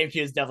 the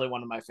GameCube is definitely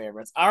one of my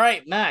favorites. All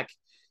right, Mac,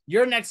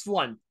 your next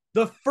one.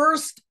 The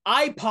first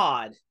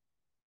iPod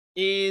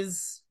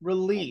is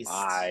released.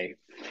 My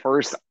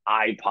first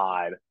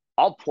iPod.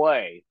 I'll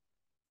play.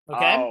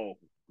 Okay. Oh,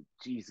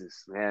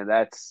 Jesus, man.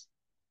 That's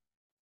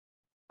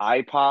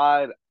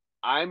iPod.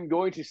 I'm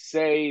going to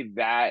say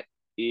that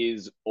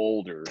is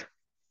older.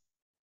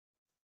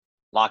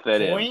 Lock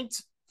that Point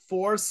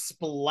for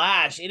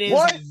Splash. It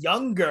is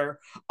younger.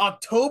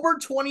 October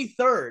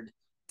 23rd,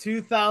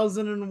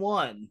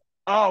 2001.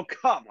 Oh,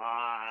 come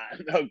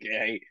on.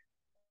 Okay.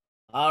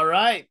 All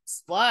right,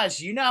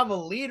 Splash, you now have a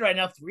lead right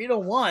now,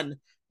 3-1.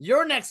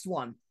 Your next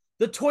one,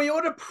 the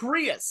Toyota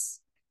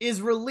Prius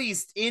is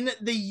released in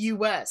the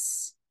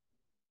U.S.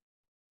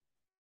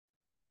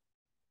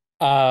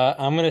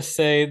 I'm gonna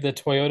say the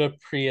Toyota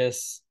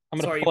Prius. I'm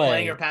gonna Sorry, play. Are you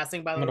playing or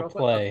passing by the way? I'm gonna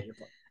play. Okay,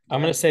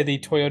 I'm gonna say the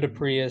Toyota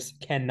Prius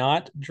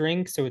cannot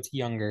drink, so it's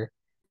younger.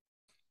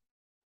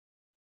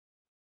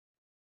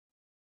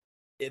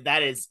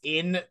 That is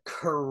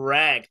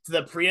incorrect.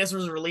 The Prius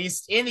was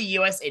released in the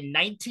US in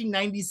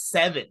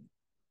 1997.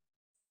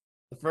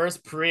 The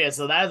first Prius.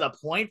 So that is a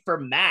point for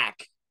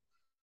Mac.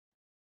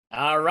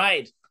 All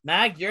right.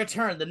 Mac, your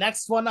turn. The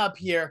next one up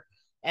here.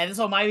 And this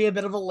one might be a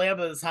bit of a layup.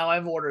 This is how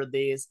I've ordered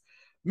these.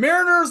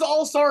 Mariners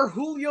All-Star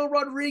Julio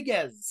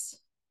Rodriguez.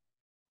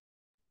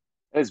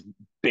 That is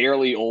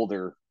barely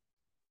older.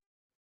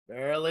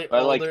 Barely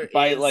older.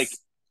 By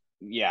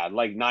Yeah,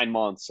 like 9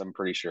 months, I'm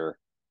pretty sure.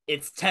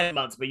 It's 10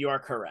 months, but you are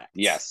correct.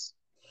 Yes.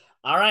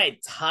 All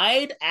right,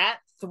 tied at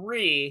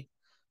 3.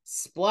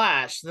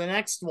 Splash, the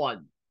next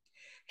one.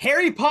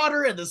 Harry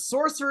Potter and the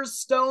Sorcerer's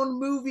Stone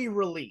movie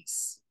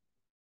release.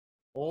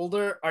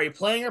 Older, are you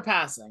playing or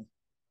passing?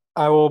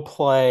 I will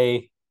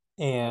play,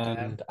 Okay.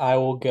 and I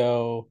will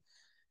go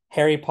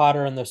Harry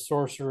Potter and the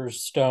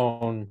Sorcerer's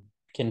Stone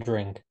can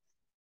drink.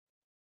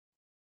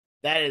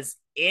 That is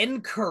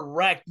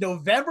incorrect.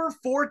 November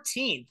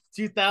 14th,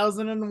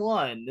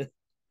 2001.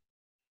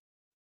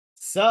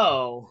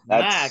 So,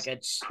 Mac,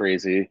 That's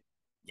crazy.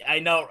 I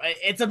know,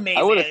 it's I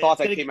amazing. would have thought It's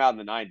that gonna came out in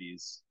the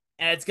 90s.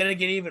 and it's gonna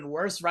get even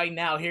worse right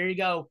now. Here you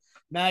go,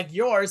 Mac.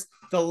 Yours.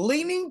 The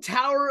Leaning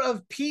Tower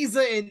of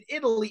Pisa in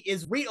Italy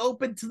is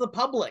reopened to the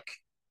public.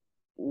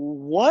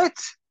 What?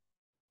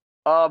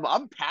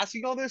 I'm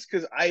passing on this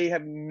because I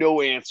have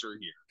no answer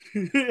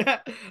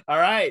here. All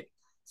right.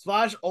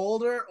 Splash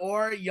older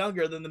or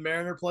younger than the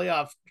Mariner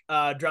playoff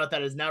drought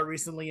that has now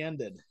recently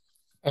ended.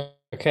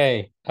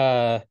 Okay.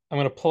 I'm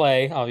gonna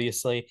play,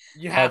 obviously.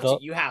 You have to. The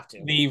You have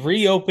to. the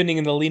reopening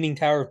in the Leaning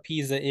Tower of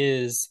Pisa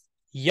is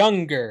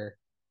younger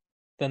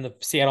than the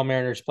Seattle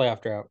Mariners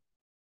playoff drought.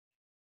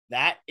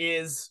 That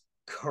is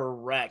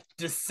correct.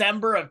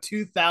 December of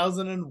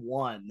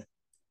 2001.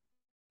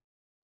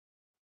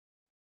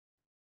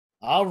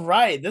 All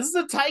right. This is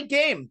a tight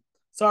game.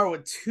 Sorry,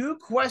 with 2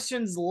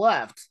 questions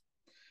left.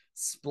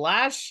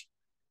 Splash.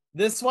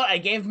 This one, I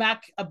gave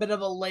Mac a bit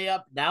of a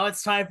layup. Now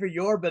it's time for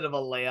your bit of a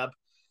layup.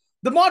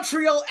 The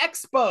Montreal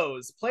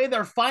Expos play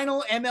their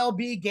final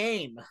MLB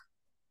game.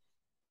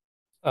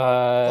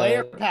 Play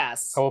or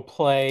pass? I will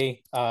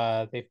play.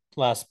 They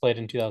last played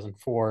in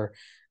 2004,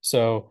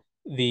 so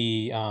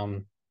the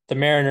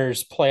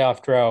Mariners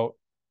playoff drought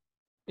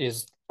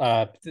is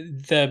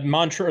the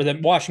Montreal or the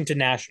Washington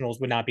Nationals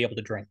would not be able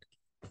to drink.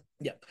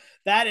 Yep,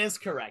 that is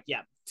correct.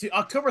 Yeah,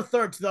 October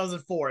 3rd,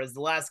 2004 is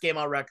the last game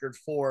on record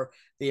for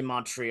the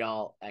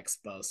Montreal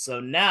Expos. So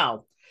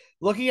now,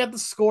 looking at the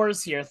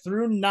scores here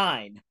through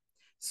 9,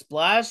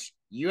 Splash,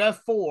 you have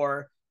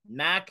 4,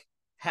 Mac,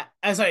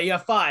 you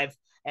have 5,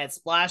 and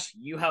Splash,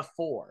 you have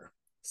 4.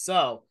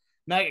 So,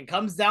 Mac, it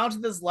comes down to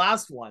this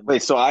last one.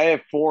 Wait, so I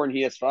have 4 and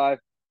he has 5?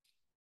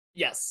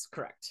 Yes,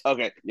 correct.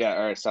 Okay, yeah,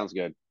 all right, sounds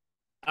good.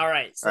 All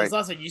right, so this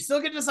last one, you still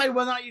get to decide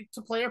whether or not you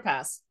to play or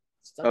pass.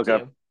 It's up to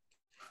you.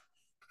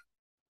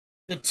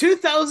 The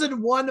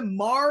 2001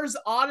 Mars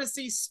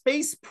Odyssey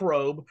space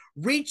probe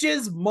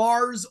reaches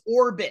Mars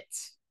orbit.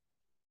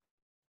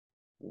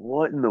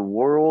 What in the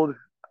world?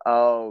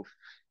 Oh,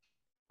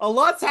 a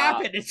lot's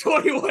happened in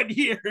 21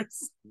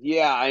 years.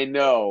 Yeah, I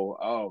know.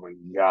 Oh my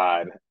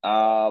god.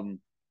 I'm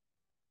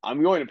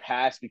going to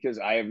pass because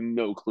I have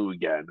no clue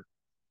again.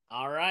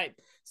 All right,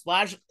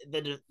 Splash.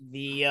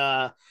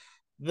 The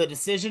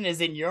decision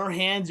is in your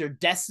hands. Your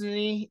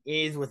destiny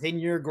is within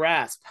your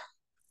grasp.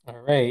 All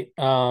right.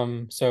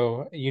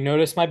 So you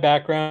notice my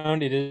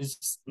background. It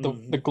is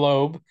the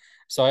globe.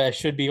 So I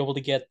should be able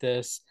to get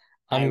this.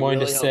 I'm going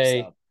to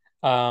say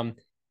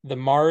the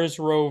Mars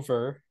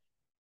rover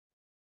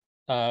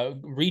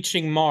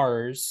reaching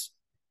Mars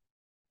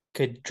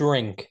could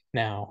drink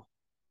now.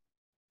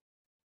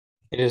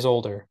 It is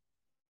older.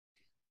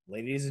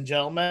 Ladies and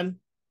gentlemen,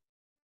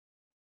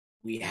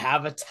 we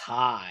have a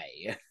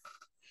tie.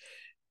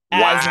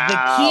 As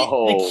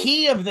the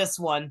key of this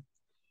one,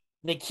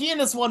 the key in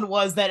this one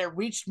was that it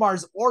reached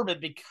Mars orbit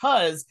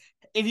because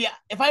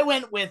if I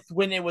went with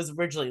when it was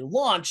originally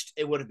launched,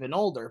 it would have been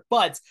older.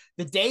 But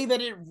the day that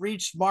it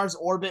reached Mars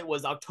orbit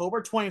was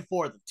October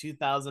 24th of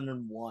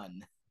 2001.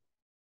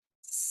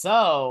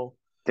 So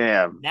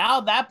damn.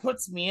 Now that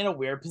puts me in a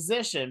weird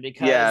position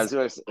because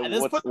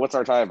what's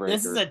our tiebreaker?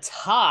 This is a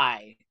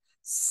tie.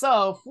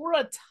 So for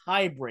a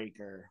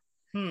tiebreaker,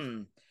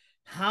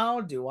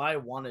 how do I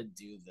want to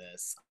do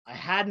this? I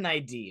had an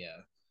idea.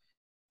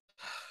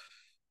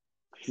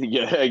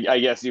 Yeah, I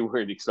guess you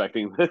weren't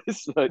expecting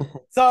this, but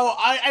so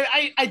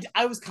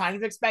I was kind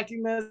of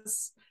expecting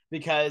this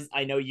because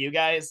I know you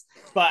guys,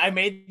 but I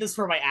made this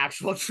for my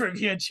actual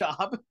trivia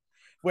job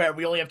where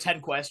we only have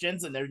 10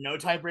 questions and there's no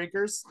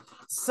tiebreakers.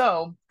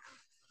 So,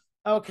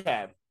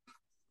 okay.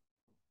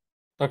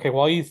 Okay,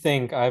 while you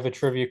think, I have a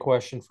trivia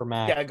question for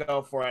Matt. Yeah,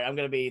 go for it. I'm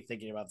going to be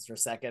thinking about this for a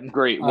second.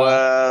 Great.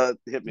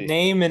 Hit me.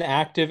 Name an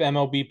active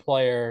MLB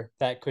player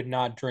that could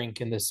not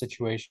drink in this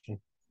situation.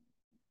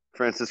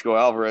 Francisco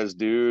Alvarez,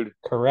 dude.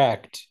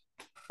 Correct.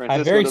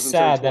 I'm very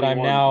sad that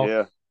I'm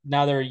now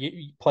there are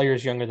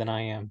players younger than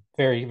I am.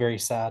 Very, very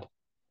sad.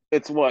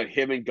 It's what,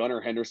 him and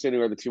Gunnar Henderson,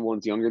 who are the 2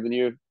 ones younger than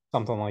you?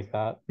 Something like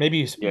that.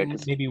 Maybe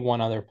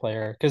one other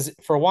player. Because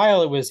for a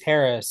while it was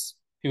Harris,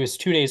 who was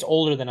 2 days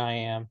older than I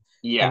am.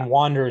 Yeah. And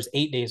Wander is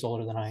 8 days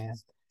older than I am.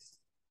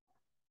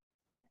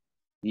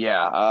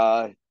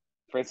 Yeah.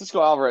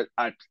 Francisco Alvarez,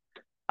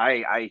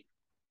 I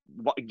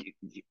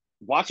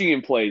watching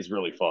him play is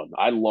really fun.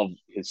 I love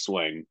his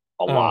swing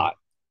a lot.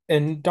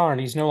 And darn,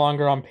 he's no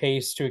longer on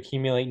pace to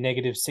accumulate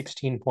negative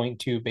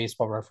 16.2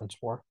 baseball reference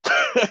WAR.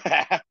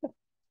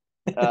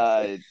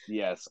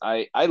 Yes,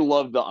 I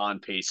love the on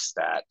pace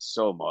stat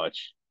so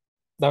much.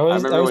 I That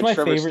remember was when my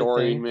Trevor favorite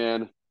Story, thing.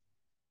 man,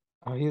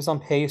 Oh, he was on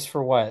pace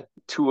for what?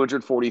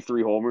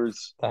 243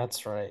 homers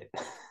That's right.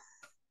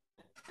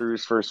 through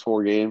his first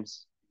 4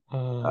 games.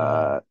 Uh,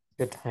 Uh,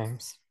 Good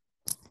times.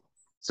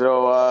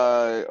 so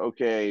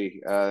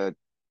okay,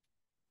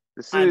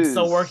 this is I'm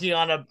still working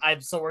on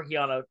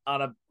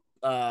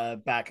a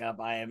backup.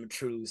 I am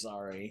truly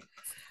sorry.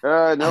 no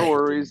I didn't.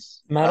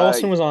 worries. Matt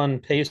Olson was on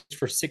pace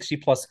for 60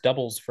 plus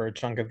doubles for a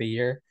chunk of the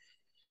year.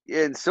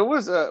 And so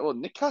was well,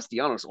 Nick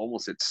Castellanos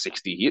almost at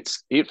 60. He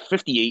hit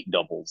 58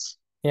 doubles.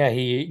 Yeah,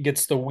 he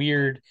gets the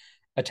weird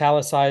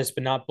italicized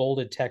but not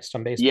bolded text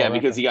on Baseball Yeah,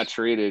 because he got Reference.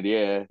 traded.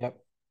 Yeah.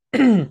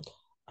 Yep.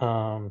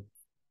 um,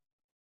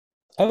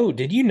 oh,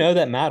 did you know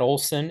that Matt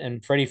Olson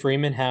and Freddie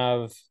Freeman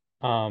have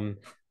the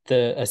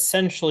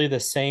essentially the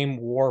same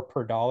WAR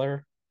per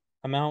dollar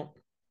amount?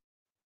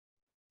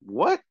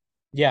 What?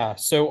 Yeah,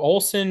 so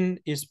Olson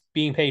is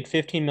being paid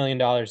 $15 million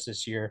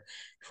this year.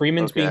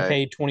 Freeman's being Okay.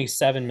 paid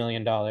 $27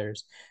 million.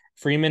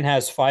 Freeman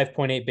has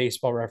 5.8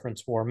 baseball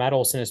reference WAR. Matt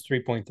Olson is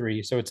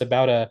 3.3. So it's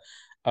about a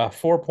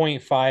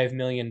 $4.5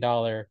 million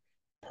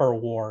per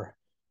WAR.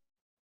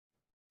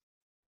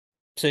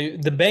 So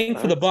the bang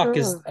for the That's buck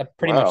is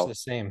pretty much the wow.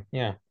 same.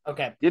 Yeah.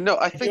 Okay.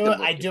 I think the book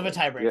I do is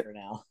have a right. Yeah. tiebreaker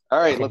now. All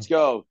right, Okay. let's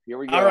go. Here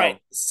we All right. go.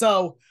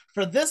 So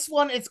for this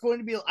one, it's going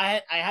to be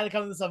I had to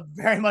come to this up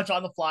very much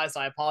on the fly,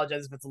 so I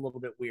apologize if it's a little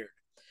bit weird.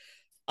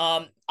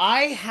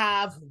 I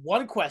have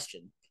one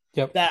question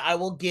Yep. that I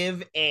will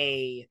give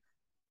a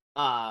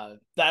little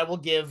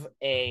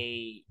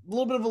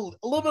bit of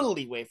a little bit of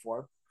leeway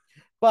for,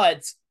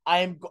 but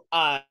I'm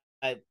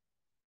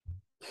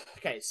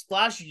okay.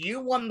 Splash, you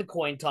won the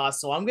coin toss,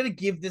 so I'm gonna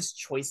give this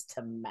choice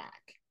to Mac.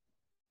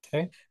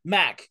 Okay.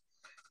 Mac,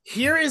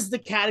 here is the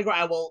category.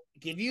 I will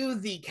give you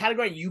the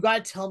category. You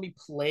gotta tell me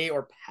play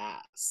or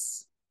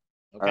pass.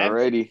 Okay.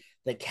 Alrighty.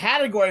 The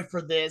category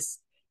for this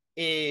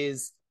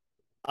is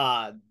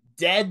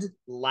dead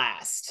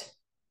last.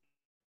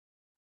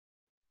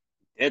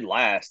 Dead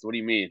last. What do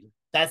you mean?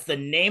 That's the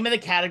name of the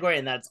category,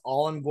 and that's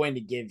all I'm going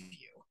to give you.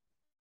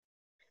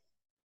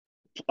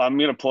 I'm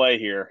gonna play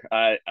here.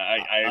 I'm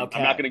not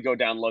Okay. gonna go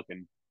down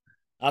looking.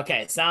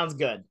 Okay, sounds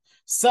good.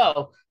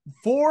 So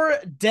for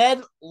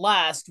dead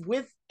last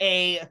with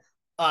a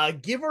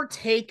give or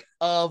take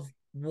of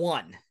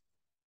 1.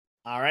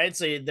 All right,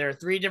 so there are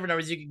 3 different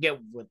numbers you can get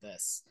with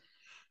this.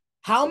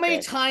 How many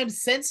Okay.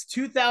 times since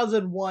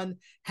 2001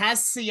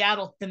 has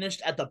Seattle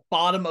finished at the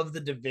bottom of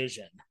the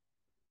division?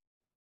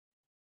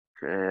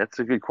 That's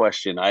a good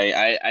question.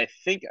 I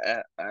think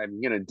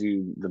I'm gonna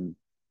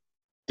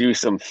do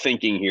some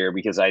thinking here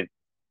because I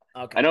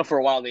Okay, know for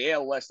a while the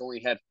AL West only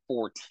had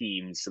 4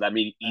 teams, so that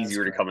made it that is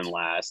easier to come in correct.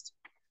 last.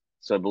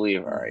 So I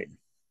believe. All right.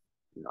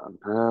 Mhm.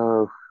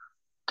 No.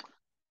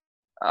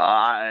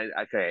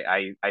 Okay.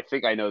 I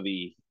think I know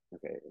the.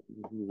 Okay.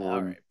 All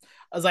One, right.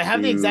 As I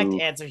have the exact two.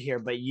 answer here,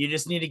 but you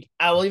just need to.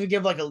 I will even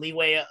give like a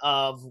leeway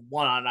of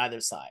 1 on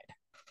either side.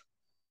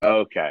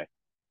 Okay.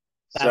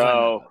 That's what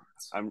I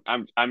meant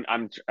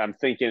So by I'm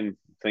thinking.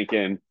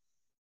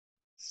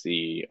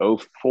 See,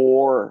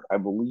 04, I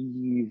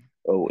believe.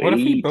 Oh What if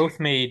we 08. both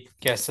made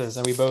guesses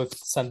and we both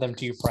sent them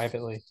to you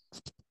privately?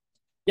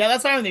 Yeah,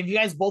 that's fine. If you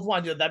guys both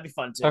want to do it, that'd be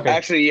fun too. Okay.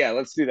 Actually, yeah,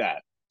 let's do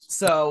that.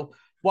 So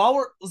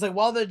while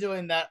they're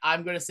doing that,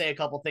 I'm going to say a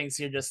couple things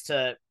here just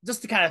to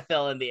kind of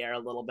fill in the air a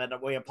little bit.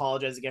 We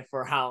apologize again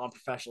for how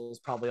unprofessional this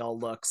probably all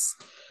looks.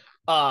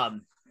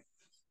 Um,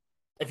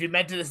 if you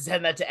meant to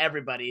send that to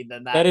everybody,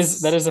 then That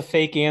that's is a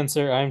fake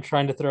answer. I'm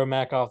trying to throw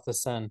Mac off the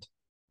scent.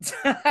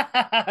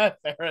 fair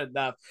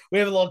enough. We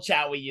have a little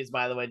chat we use,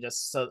 by the way,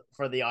 just so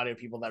for the audio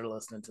people that are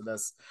listening to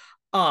this.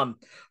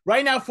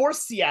 Right now for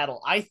Seattle,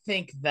 I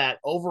think that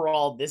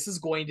overall this is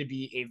going to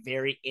be a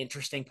very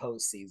interesting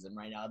postseason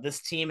right now.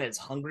 This team is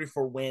hungry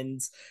for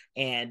wins,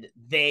 and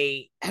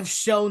they have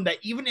shown that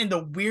even in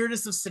the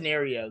weirdest of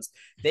scenarios,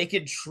 they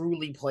can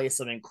truly play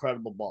some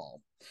incredible ball.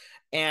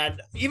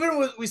 And even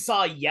what we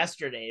saw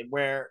yesterday,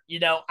 where,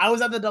 I was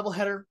at the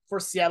doubleheader for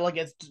Seattle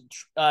against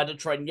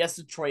Detroit. And yes,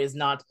 Detroit is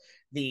not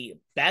the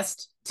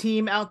best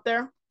team out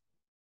there. In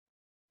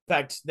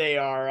fact,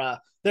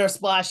 their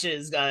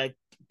Splash's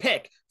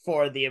pick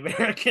for the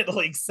American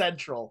League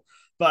Central,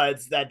 but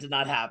that did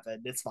not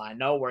happen. It's fine.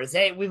 No worries.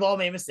 Hey, we've all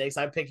made mistakes.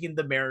 I'm picking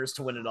the Mariners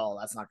to win it all.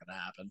 That's not going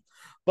to happen.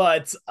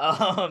 But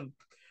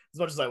as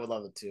much as I would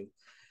love it to.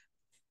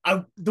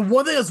 The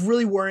one thing that's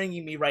really worrying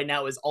me right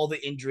now is all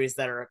the injuries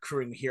that are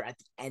accruing here at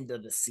the end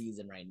of the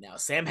season right now.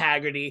 Sam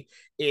Haggerty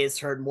is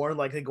hurt, more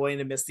likely going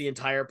to miss the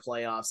entire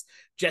playoffs.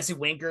 Jesse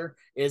Winker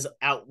is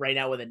out right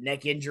now with a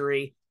neck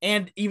injury.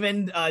 And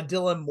even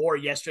Dylan Moore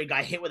yesterday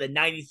got hit with a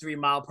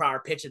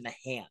 93-mile-per-hour pitch in the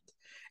hand.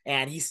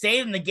 And he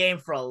stayed in the game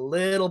for a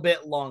little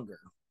bit longer.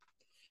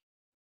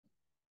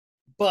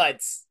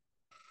 But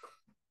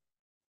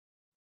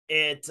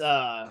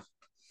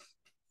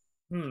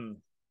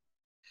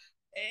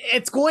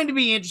it's going to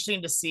be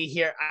interesting to see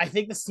here. I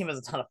think this team has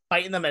a ton of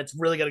fight in them, and it's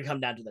really going to come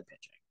down to the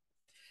pitching.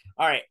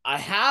 All right, I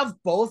have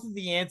both of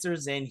the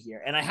answers in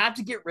here, and I have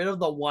to get rid of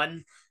the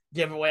one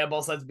giveaway on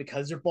both sides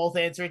because you're both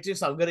answering too.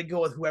 So I'm going to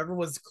go with whoever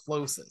was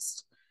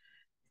closest.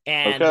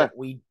 And Okay.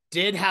 we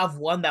did have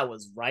one that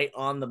was right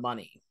on the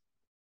money.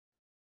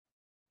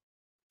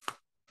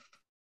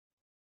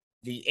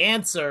 The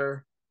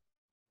answer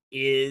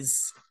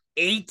is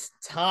 8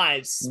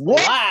 times.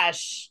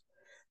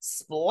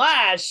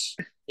 Splash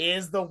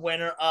is the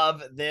winner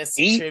of this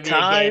 8 trivia game.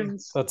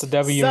 times? That's a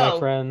W, my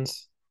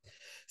friends.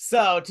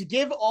 So to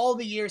give all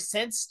the years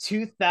since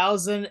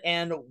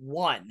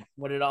 2001,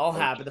 when it all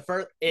happened,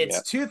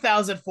 it's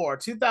 2004,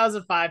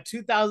 2005,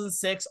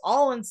 2006,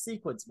 all in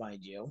sequence,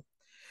 mind you.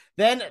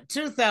 Then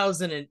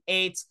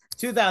 2008,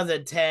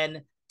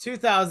 2010,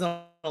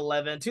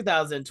 2011,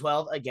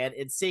 2012, again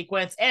in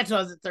sequence, and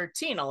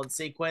 2013, all in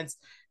sequence,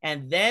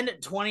 and then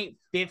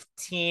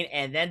 2015,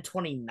 and then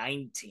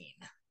 2019.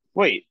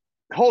 Wait,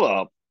 hold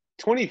up.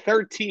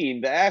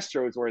 2013, the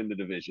Astros were in the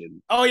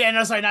division. Oh, yeah,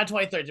 no, sorry, not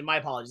 2013. My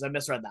apologies. I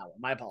misread that one.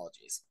 My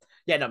apologies.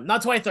 Yeah, no,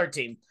 not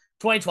 2013.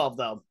 2012,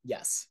 though.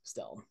 Yes,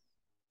 still.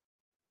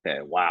 Okay,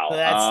 wow. So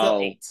that's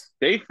still 8.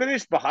 They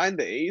finished behind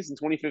the A's in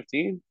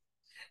 2015?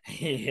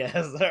 Yes,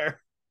 sir.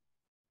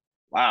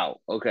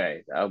 Wow.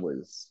 Okay. That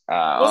was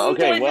Wasn't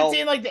okay.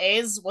 2015 like the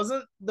A's?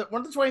 Weren't the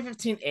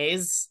 2015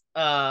 A's?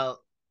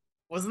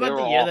 Wasn't that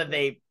the year that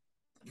they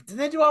did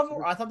they do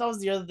all? I thought that was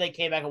the year that they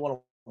came back and won a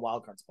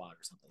wild card spot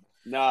or something.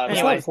 No, Was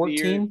that that was the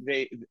year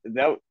 14?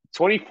 that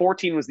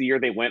 2014 was the year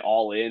they went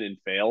all in and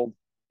failed.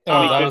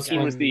 Oh, that was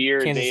 2015 was the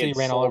year Kansas they City had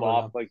ran all sold over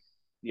off them.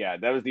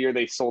 that was the year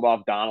they sold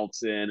off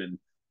Donaldson and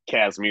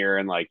Casimir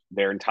and like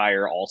their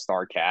entire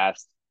all-star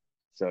cast.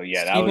 So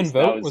yeah, Stephen that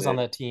Vogt was was it. on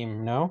that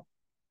team, no?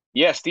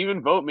 Yeah,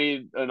 Stephen Vogt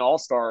made an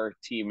all-star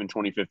team in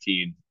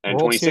 2015 and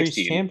World Series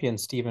 2016. champion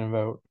Stephen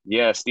Vogt.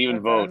 Yeah, Stephen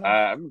Vogt.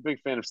 I'm a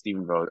big fan of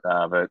Stephen Vogt.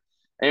 But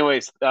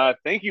anyways,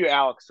 thank you,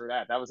 Alex, for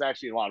that. That was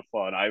actually a lot of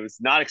fun. I was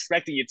not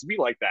expecting it to be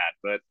like that,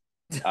 but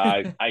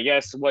I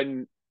guess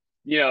when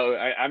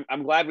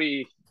I'm glad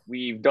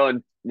we've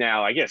done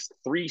now. I guess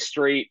 3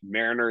 straight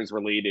Mariners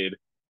related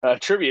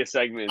trivia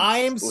segments. I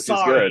am which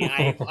sorry. Is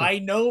good. I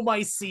know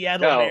my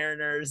Seattle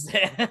Mariners.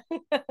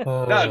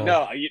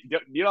 No,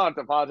 you don't have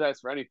to apologize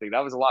for anything.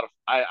 That was a lot of.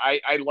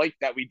 I like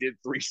that we did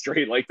 3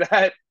 straight like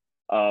that.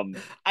 I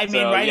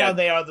mean, now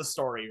they are the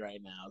story right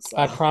now. So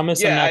I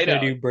promise I'm Yeah, not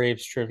going to do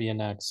Braves trivia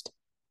next.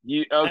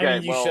 Okay, I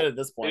mean, you should at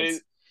this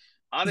point.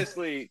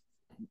 Honestly,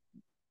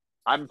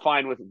 I'm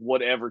fine with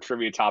whatever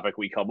trivia topic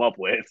we come up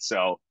with.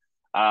 So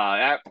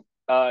that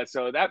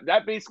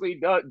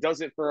basically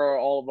does it for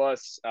all of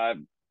us.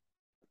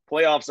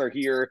 Playoffs are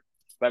here.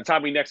 By the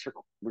time we next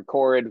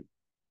record,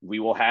 we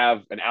will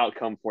have an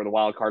outcome for the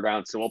wild card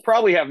round. So we'll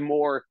probably have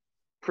more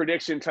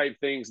prediction type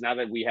things now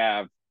that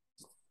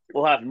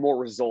we'll have more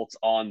results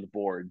on the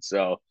board.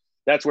 So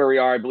that's where we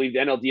are. I believe the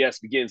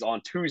NLDS begins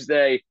on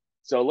Tuesday.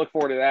 So look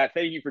forward to that.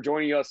 Thank you for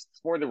joining us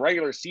for the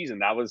regular season.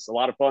 That was a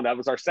lot of fun. That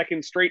was our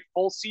second straight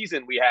full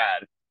season we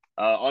had,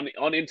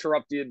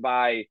 uninterrupted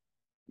by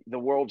the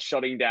world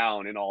shutting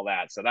down and all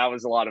that. So that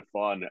was a lot of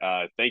fun.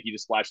 Thank you to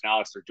Splash and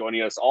Alex for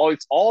joining us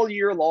all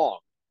year long.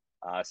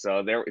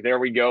 So there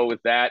we go with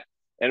that.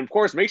 And of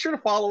course, make sure to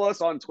follow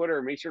us on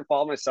Twitter. Make sure to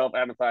follow myself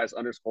at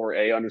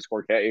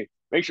Matthias_A_K.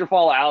 Make sure to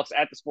follow Alex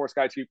at the Sports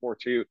Guy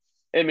 242.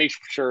 And make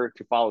sure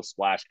to follow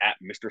Splash at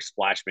Mr.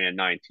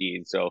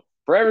 Splashman19. So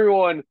for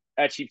everyone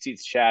at Cheap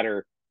Seats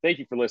Chatter, thank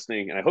you for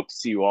listening, and I hope to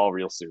see you all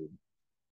real soon.